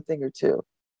about a thing or two,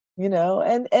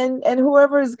 and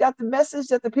whoever has got the message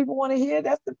that the people want to hear,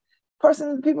 that's the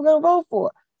person the people are going to vote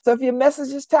for. So if your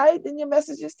message is tight, then your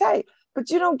message is tight.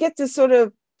 But you don't get to sort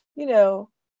of,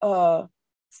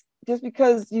 just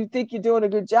because you think you're doing a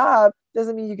good job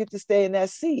doesn't mean you get to stay in that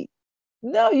seat.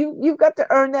 No, you've got to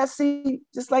earn that seat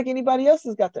just like anybody else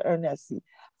has got to earn that seat.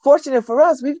 Fortunate for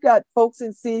us, we've got folks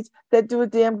in seats that do a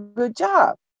damn good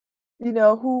job,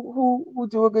 who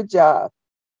do a good job,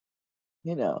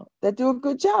 that do a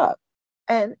good job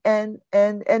and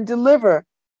deliver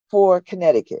for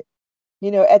Connecticut.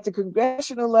 At the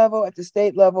congressional level, at the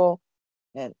state level,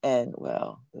 and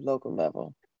well, the local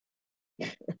level.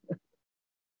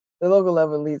 The local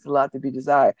level leaves a lot to be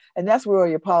desired. And that's where all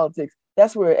your politics,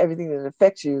 that's where everything that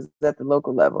affects you is at the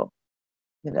local level,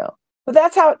 But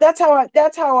that's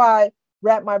how I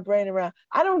wrap my brain around.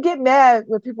 I don't get mad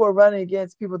when people are running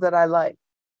against people that I like.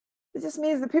 It just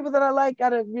means the people that I like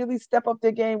gotta really step up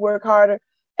their game, work harder,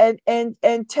 and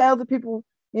tell the people,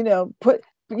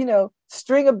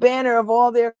 string a banner of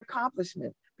all their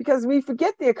accomplishments, because we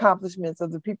forget the accomplishments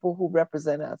of the people who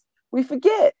represent us. We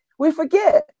forget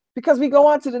because we go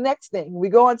on to the next thing.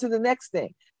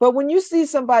 But when you see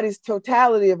somebody's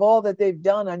totality of all that they've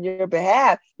done on your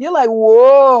behalf, you're like,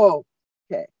 whoa,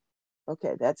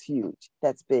 okay, that's huge,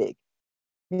 that's big,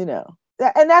 and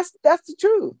that's the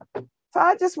truth. So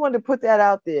I just wanted to put that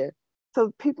out there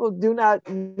so people do not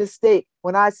mistake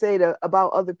when I say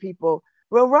about other people,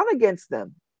 well, run against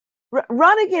them.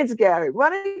 Run against Gary,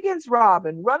 run against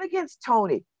Robin, run against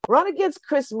Tony, run against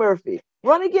Chris Murphy,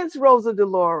 run against Rosa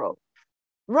DeLauro.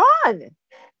 Run.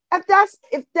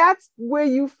 If that's where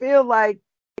you feel like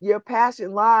your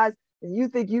passion lies and you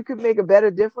think you could make a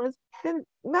better difference, then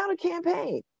mount a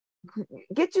campaign.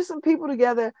 Get you some people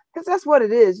together, because that's what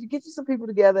it is. You get you some people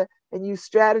together and you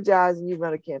strategize and you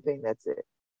run a campaign. That's it.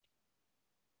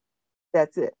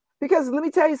 That's it. Because let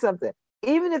me tell you something.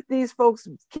 Even if these folks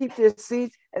keep their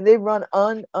seats and they run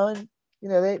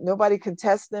nobody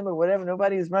contests them or whatever,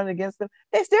 nobody is running against them,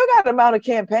 they still got to mount a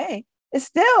campaign. They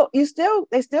still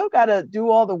got to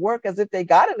do all the work as if they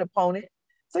got an opponent.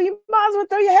 So you might as well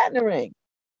throw your hat in the ring.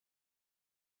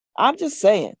 I'm just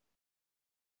saying,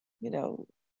 don't,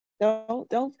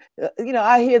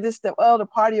 I hear this stuff. Oh, the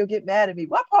party will get mad at me.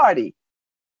 What party?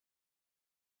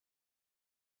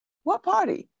 What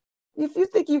party? If you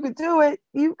think you could do it,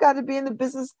 you've got to be in the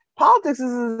business. Politics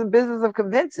is the business of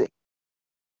convincing.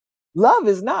 Love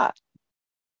is not.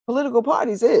 Political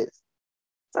parties is.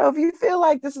 So if you feel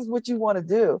like this is what you want to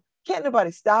do, can't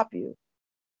nobody stop you.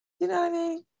 You know what I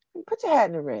mean? Put your hat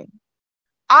in the ring.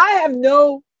 I have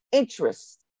no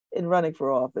interest in running for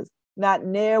office. Not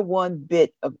near one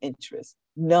bit of interest.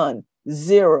 None.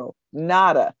 Zero.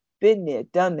 Nada. Been there,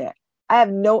 done that. I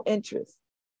have no interest.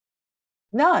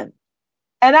 None.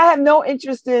 And I have no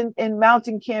interest in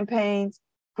mounting campaigns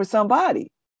for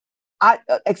somebody.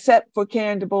 Except for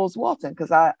Karen DeBose Walton,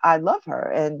 because I love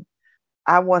her and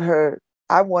I want her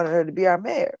to be our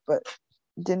mayor, but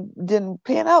didn't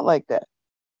pan out like that.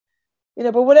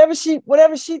 But whatever she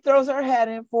throws her hat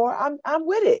in for, I'm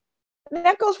with it. And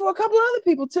that goes for a couple of other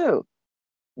people too.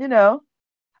 And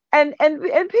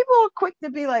people are quick to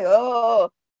be like,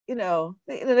 oh,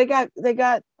 they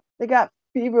got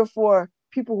fever for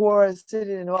people who are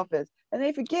sitting in office, and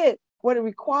they forget what it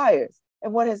requires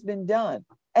and what has been done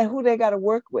and who they got to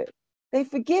work with. They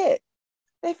forget.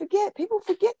 People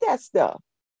forget that stuff.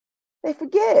 They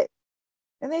forget,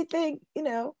 and they think,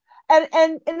 and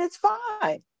it's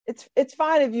fine. It's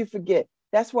fine if you forget.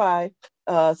 That's why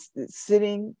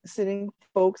sitting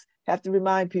folks have to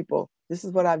remind people, this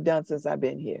is what I've done since I've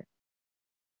been here.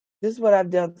 This is what I've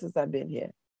done since I've been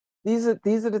here. These are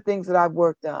the things that I've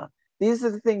worked on. These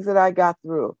are the things that I got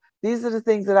through. These are the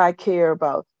things that I care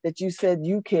about, that you said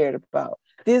you cared about.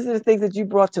 These are the things that you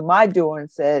brought to my door and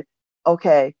said,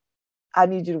 okay, I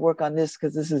need you to work on this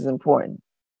because this is important.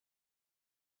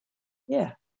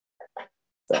 Yeah.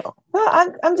 So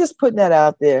I'm just putting that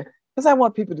out there because I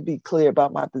want people to be clear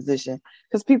about my position,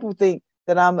 because people think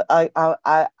that I'm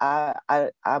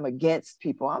against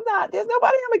people. I'm not. There's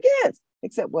nobody I'm against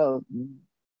except, well,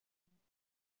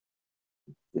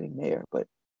 sitting there. But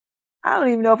I don't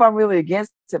even know if I'm really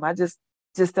against him. I just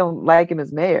don't like him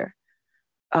as mayor.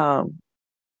 But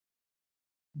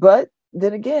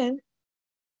then again,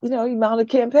 he mounted a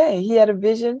campaign. He had a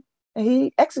vision and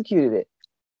he executed it.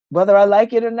 Whether I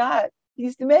like it or not,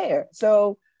 he's the mayor.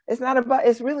 So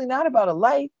it's really not about a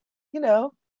life.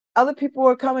 Other people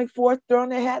are coming forth, throwing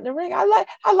their hat in the ring. I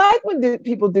like when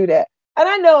people do that. And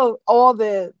I know all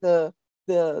the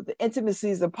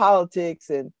intimacies of politics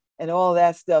and all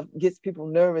that stuff gets people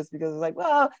nervous, because it's like,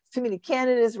 well, too many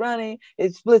candidates running.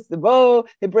 It splits the vote.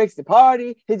 It breaks the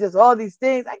party. It just all these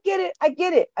things. I get it.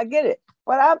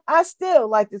 But I still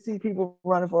like to see people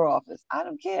running for office. I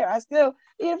don't care. Even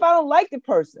if I don't like the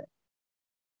person.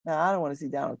 Now, I don't want to see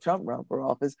Donald Trump run for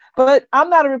office, but I'm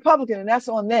not a Republican, and that's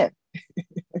on them.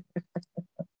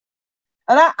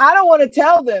 And I don't want to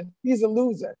tell them he's a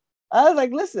loser. I was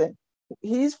like, listen,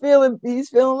 he's feeling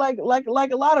like a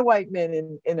lot of white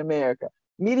men in America.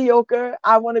 Mediocre.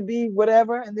 I want to be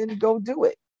whatever, and then go do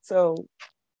it. So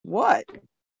what?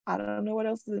 I don't know what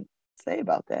else to say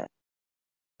about that.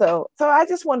 So I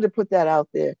just wanted to put that out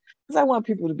there because I want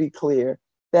people to be clear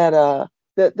that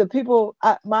the people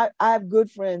I have good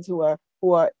friends who are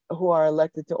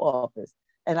elected to office,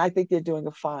 and I think they're doing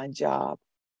a fine job.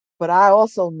 But I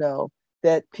also know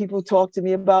that people talk to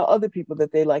me about other people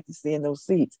that they like to see in those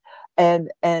seats, and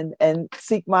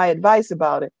seek my advice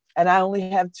about it. And I only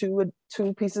have two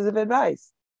pieces of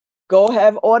advice. Go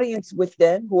have audience with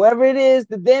them, whoever it is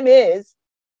that them is.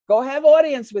 Go have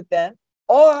audience with them,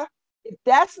 or if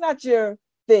that's not your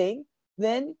thing,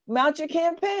 then mount your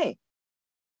campaign.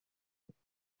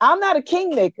 I'm not a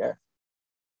kingmaker.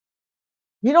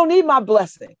 You don't need my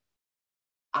blessing.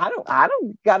 I don't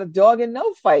got a dog in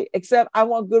no fight, except I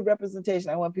want good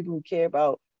representation. I want people who care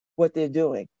about what they're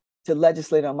doing to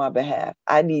legislate on my behalf.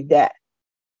 I need that.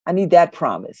 I need that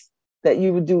promise that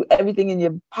you would do everything in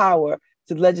your power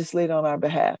to legislate on our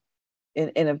behalf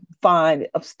in a fine,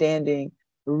 upstanding,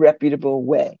 reputable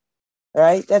way. All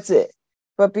right, that's it.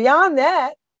 But beyond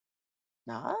that,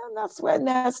 no, I'm not sweating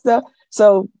that stuff.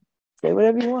 So say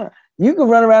whatever you want. You can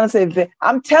run around and say,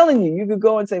 I'm telling you, you could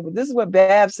go and say, well, this is what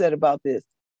Babz said about this.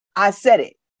 I said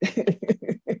it.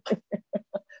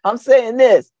 I'm saying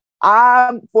this.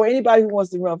 I'm for anybody who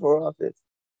wants to run for office.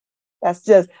 That's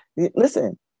just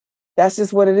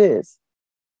what it is.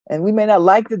 And we may not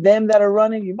like them that are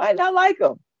running. You might not like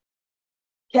them.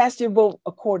 Cast your vote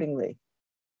accordingly.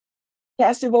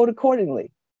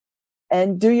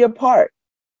 And do your part.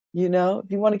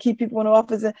 If you want to keep people in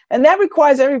office, and that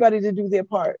requires everybody to do their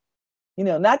part.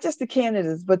 Not just the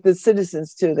candidates, but the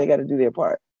citizens too. They got to do their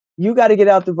part. You got to get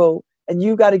out to vote, and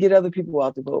you got to get other people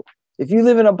out to vote. If you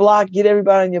live in a block, get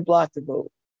everybody in your block to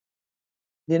vote.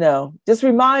 Just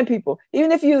remind people.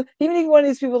 Even if you're one of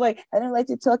these people like, I don't like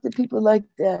to talk to people like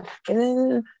that.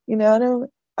 And I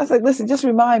was like, listen, just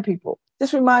remind people.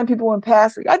 Just remind people when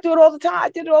passing. I do it all the time. I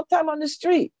did it all the time on the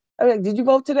street. I was like, did you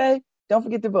vote today? Don't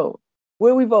forget to vote.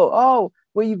 Where we vote? Oh,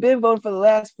 where you've been voting for the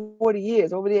last 40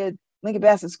 years over there at Lincoln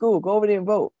Bassett School. Go over there and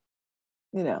vote.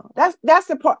 That's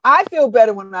the part. I feel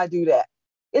better when I do that.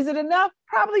 Is it enough?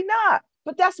 Probably not.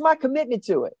 But that's my commitment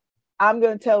to it. I'm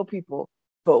going to tell people,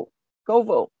 vote. Go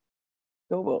vote.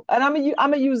 Go vote. And I'm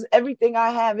gonna use everything I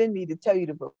have in me to tell you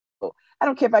to vote. I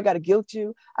don't care if I got to guilt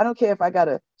you. I don't care if I got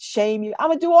to shame you. I'm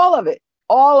going to do all of it.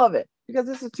 all of it, because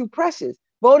this is too precious.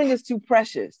 Voting is too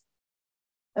precious.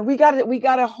 And we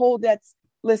gotta hold that.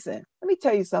 Listen, let me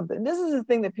tell you something. This is the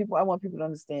thing that I want people to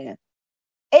understand.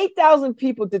 8,000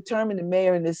 people determine the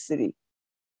mayor in this city.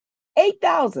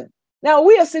 8,000. Now,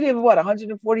 we're a city of what,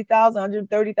 140,000,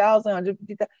 130,000,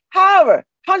 150,000, however,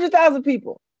 100,000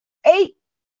 people.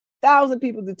 8,000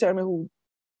 people determine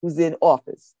who's in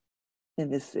office in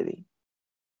this city.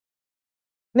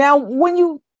 Now, when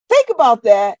you think about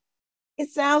that, it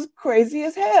sounds crazy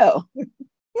as hell.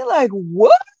 You're like,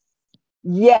 what?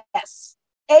 Yes,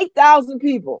 8,000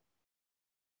 people.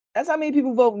 That's how many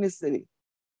people vote in this city.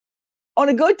 On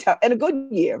a good time, in a good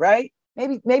year, right?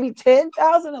 Maybe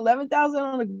 10,000, 11,000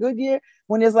 on a good year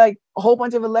when there's like a whole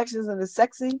bunch of elections and it's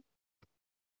sexy.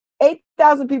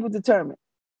 8,000 people determine.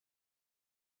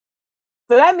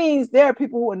 So that means there are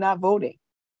people who are not voting.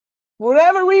 For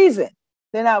whatever reason,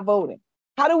 they're not voting.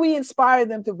 How do we inspire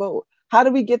them to vote? How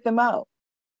do we get them out?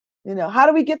 How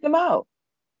do we get them out?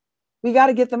 We got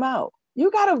to get them out. You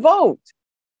got to vote.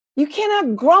 You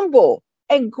cannot grumble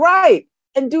and gripe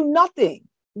and do nothing.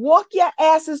 Walk your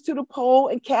asses to the poll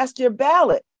and cast your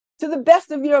ballot to the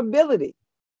best of your ability.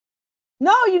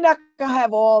 No, you're not going to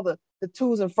have all the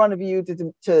tools in front of you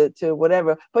to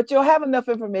whatever, but you'll have enough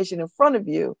information in front of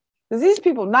you. Because these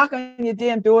people knock on your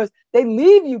damn doors. They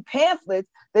leave you pamphlets,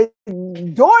 they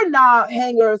doorknob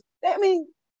hangers. I mean,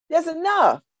 there's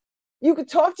enough. You could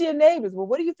talk to your neighbors. Well,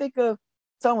 what do you think of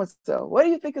so-and-so? What do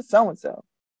you think of so-and-so?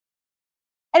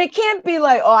 And it can't be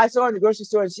like, oh, I saw her in the grocery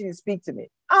store and she didn't speak to me.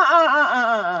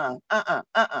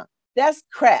 That's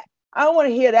crap. I don't want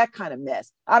to hear that kind of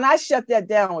mess. And I shut that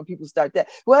down when people start that.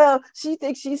 Well, she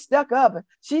thinks she's stuck up.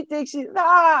 She thinks she's,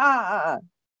 We're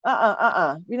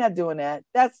not doing that.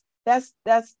 That's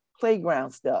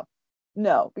playground stuff.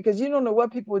 No, because you don't know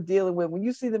what people are dealing with. When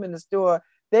you see them in the store,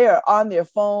 they are on their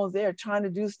phones. They are trying to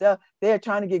do stuff. They are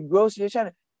trying to get groceries.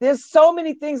 There's so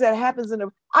many things that happens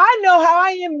I know how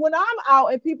I am when I'm out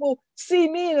and people see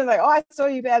me and they're like, oh, I saw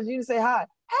you, Babz. You didn't say hi.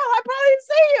 Hell, I probably didn't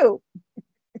see you.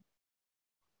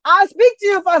 I'll speak to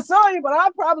you if I saw you, but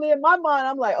I'm probably in my mind,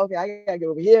 I'm like, okay, I gotta get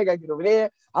over here, I gotta get over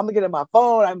there. I'm looking at my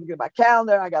phone, I'm looking at my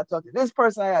calendar, I gotta talk to this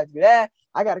person, I gotta do that,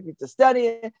 I gotta get to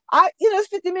studying. It's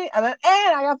 50 minutes, and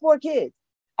I got 4 kids.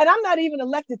 And I'm not even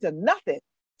elected to nothing.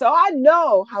 So I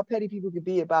know how petty people could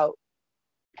be about.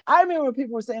 I remember when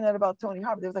people were saying that about Toni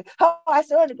Harper. They was like, oh, I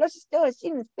saw her in the grocery store and she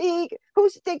didn't speak. Who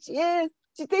she thinks she is?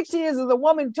 She thinks she is a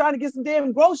woman trying to get some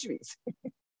damn groceries.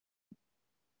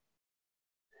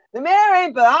 The mayor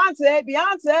ain't Beyonce.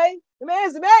 The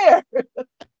mayor's the mayor.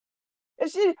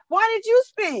 And why did you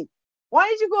speak? Why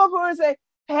did you go up to her and say,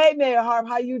 hey, Mayor Harp,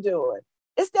 how you doing?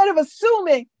 Instead of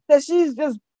assuming that she's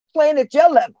just playing at your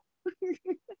level.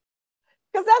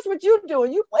 Because that's what you're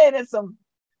doing. You playing at some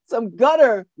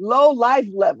gutter, low life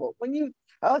level. When you,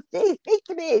 oh, she speak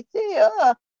to me.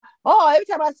 Every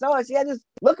time I saw her, she had this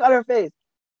look on her face.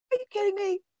 Are you kidding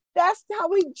me? That's how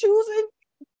we choosing?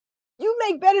 You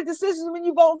make better decisions when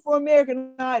you vote for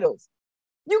American Idols.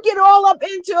 You get all up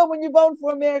into it when you vote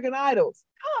for American Idols.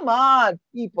 Come on,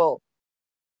 people.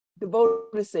 The vote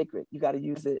is sacred. You got to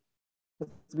use it.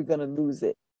 We're going to lose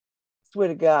it. I swear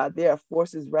to God, there are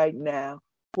forces right now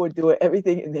who are doing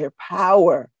everything in their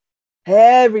power,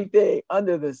 everything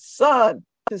under the sun,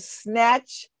 to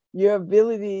snatch your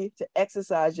ability to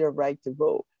exercise your right to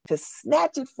vote, to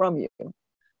snatch it from you,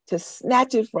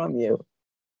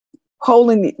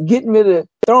 getting rid of,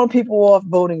 throwing people off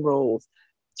voting rolls,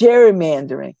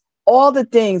 gerrymandering, all the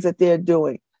things that they're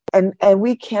doing. And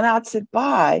we cannot sit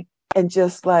by and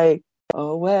just like,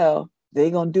 oh, well, they're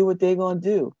going to do what they're going to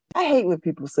do. I hate when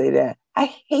people say that.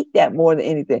 I hate that more than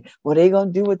anything. Well, they're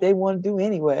going to do what they want to do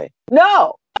anyway.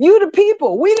 No, you the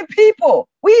people. We the people.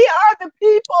 We are the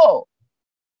people.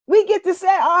 We get to say,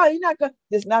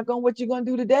 it's not going what you're going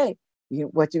to do today.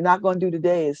 What you're not going to do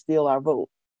today is steal our vote.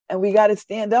 And we got to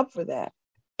stand up for that.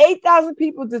 8,000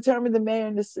 people determine the mayor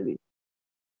in the city.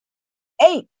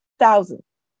 8,000.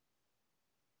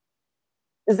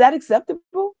 Is that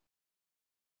acceptable?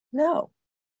 No.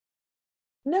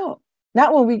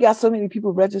 Not when we got so many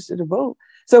people registered to vote.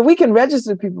 So we can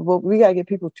register people to vote, we got to get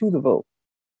people to the vote.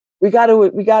 We got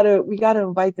to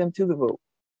invite them to the vote.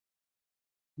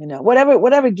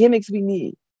 Whatever gimmicks we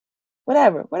need,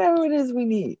 whatever it is we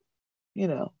need,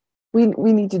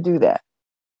 we need to do that,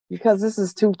 because this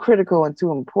is too critical and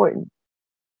too important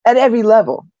at every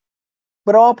level.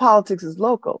 But all politics is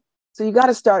local. So you got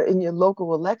to start in your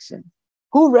local election.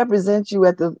 Who represents you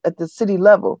at the city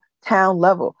level, town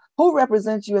level? Who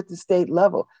represents you at the state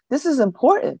level? This is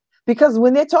important, because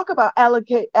when they talk about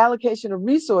allocation of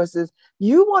resources,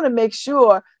 you want to make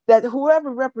sure that whoever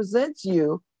represents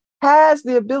you has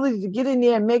the ability to get in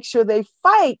there and make sure they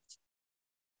fight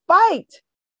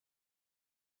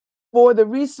for the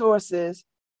resources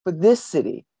for this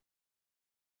city.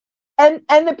 And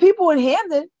the people in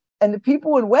Hamden and the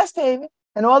people in West Haven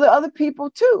and all the other people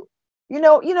too. You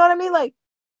know what I mean? Like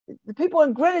the people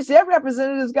in Greenwich, their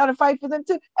representatives got to fight for them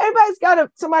too.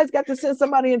 Somebody's got to send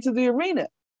somebody into the arena.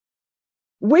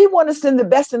 We want to send the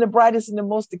best and the brightest and the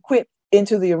most equipped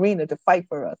into the arena to fight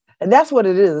for us. And that's what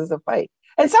it is, it's a fight.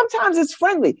 And sometimes it's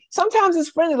friendly.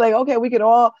 Like, okay, we could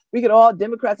all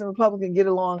Democrats and Republicans get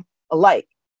along alike.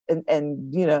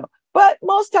 And you know, but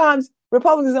most times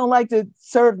Republicans don't like to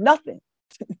serve nothing.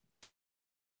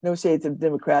 No shade to the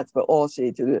Democrats, but all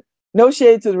shade to no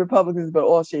shade to the Republicans, but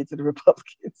all shade to the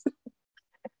Republicans.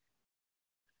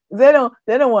 They don't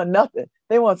want nothing.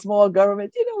 They want small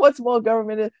government. You know what small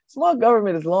government is? Small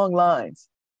government is long lines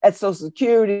at Social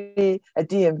Security, at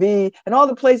DMV, and all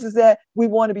the places that we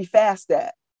want to be fast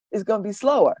at. It's going to be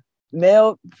slower.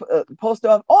 Mail, post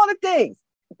office, all the things.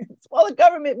 Smaller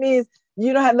government means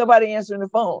you don't have nobody answering the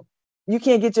phone. You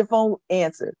can't get your phone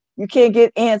answered. You can't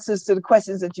get answers to the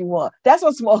questions that you want. That's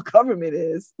what small government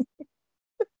is.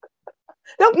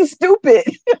 Don't be stupid.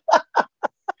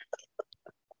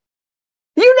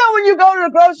 You know when you go to the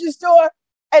grocery store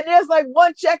and there's like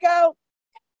one checkout,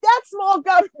 that's small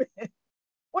government.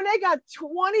 When they got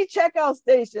 20 checkout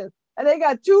stations and they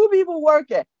got 2 people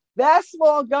working, that's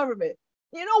small government.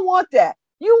 You don't want that.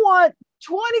 You want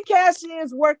 20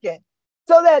 cashiers working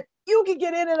so that you can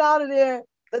get in and out of there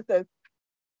with the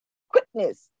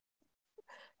quickness.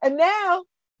 And now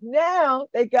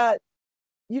they got,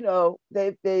 you know,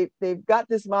 they've got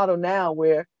this model now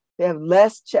where they have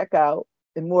less checkout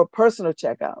and more personal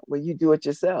checkout where you do it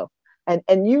yourself. And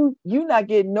you not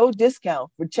getting no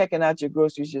discount for checking out your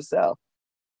groceries yourself.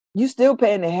 You still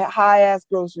paying the high ass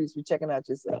groceries for checking out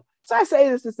yourself. So I say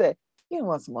this to say, you don't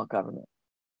want small government.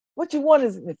 What you want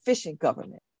is an efficient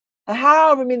government. And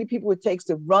however many people it takes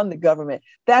to run the government,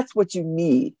 that's what you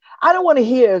need. I don't want to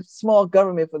hear small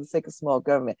government for the sake of small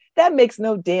government. That makes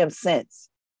no damn sense.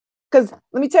 Because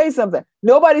let me tell you something.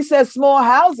 Nobody says small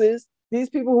houses. These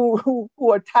people who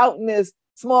are touting this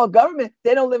small government,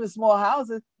 they don't live in small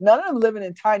houses. None of them living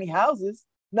in tiny houses.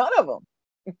 None of them.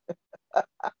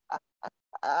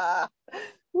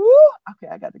 Woo. Okay,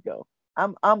 I got to go.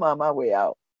 I'm on my way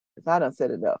out because I done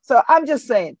said enough. So I'm just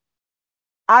saying,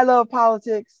 I love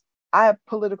politics. I have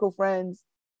political friends.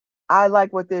 I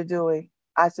like what they're doing.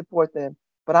 I support them.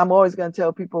 But I'm always going to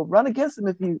tell people, run against them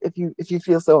if you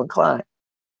feel so inclined.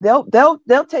 They'll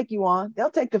take you on.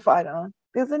 They'll take the fight on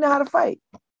because they know how to fight.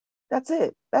 That's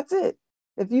it.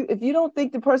 If you don't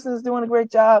think the person is doing a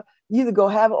great job, you either go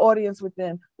have an audience with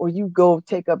them or you go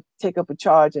take up a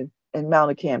charge and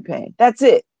mount a campaign. That's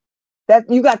it. That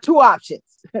you got 2 options.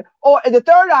 Or the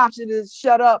third option is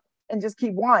shut up and just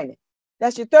keep whining.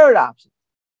 That's your third option.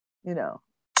 You know.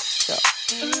 So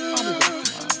I'll be back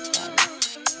tomorrow.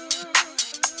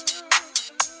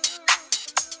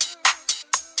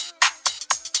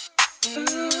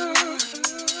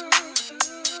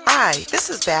 Hi, this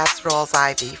is Babz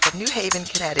Rawls-Ivy from New Haven,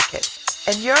 Connecticut,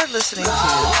 and you're listening to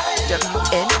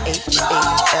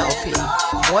WNHHLP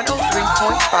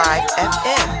 103.5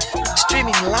 FM,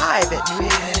 streaming live at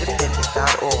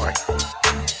newhavenindependent.org.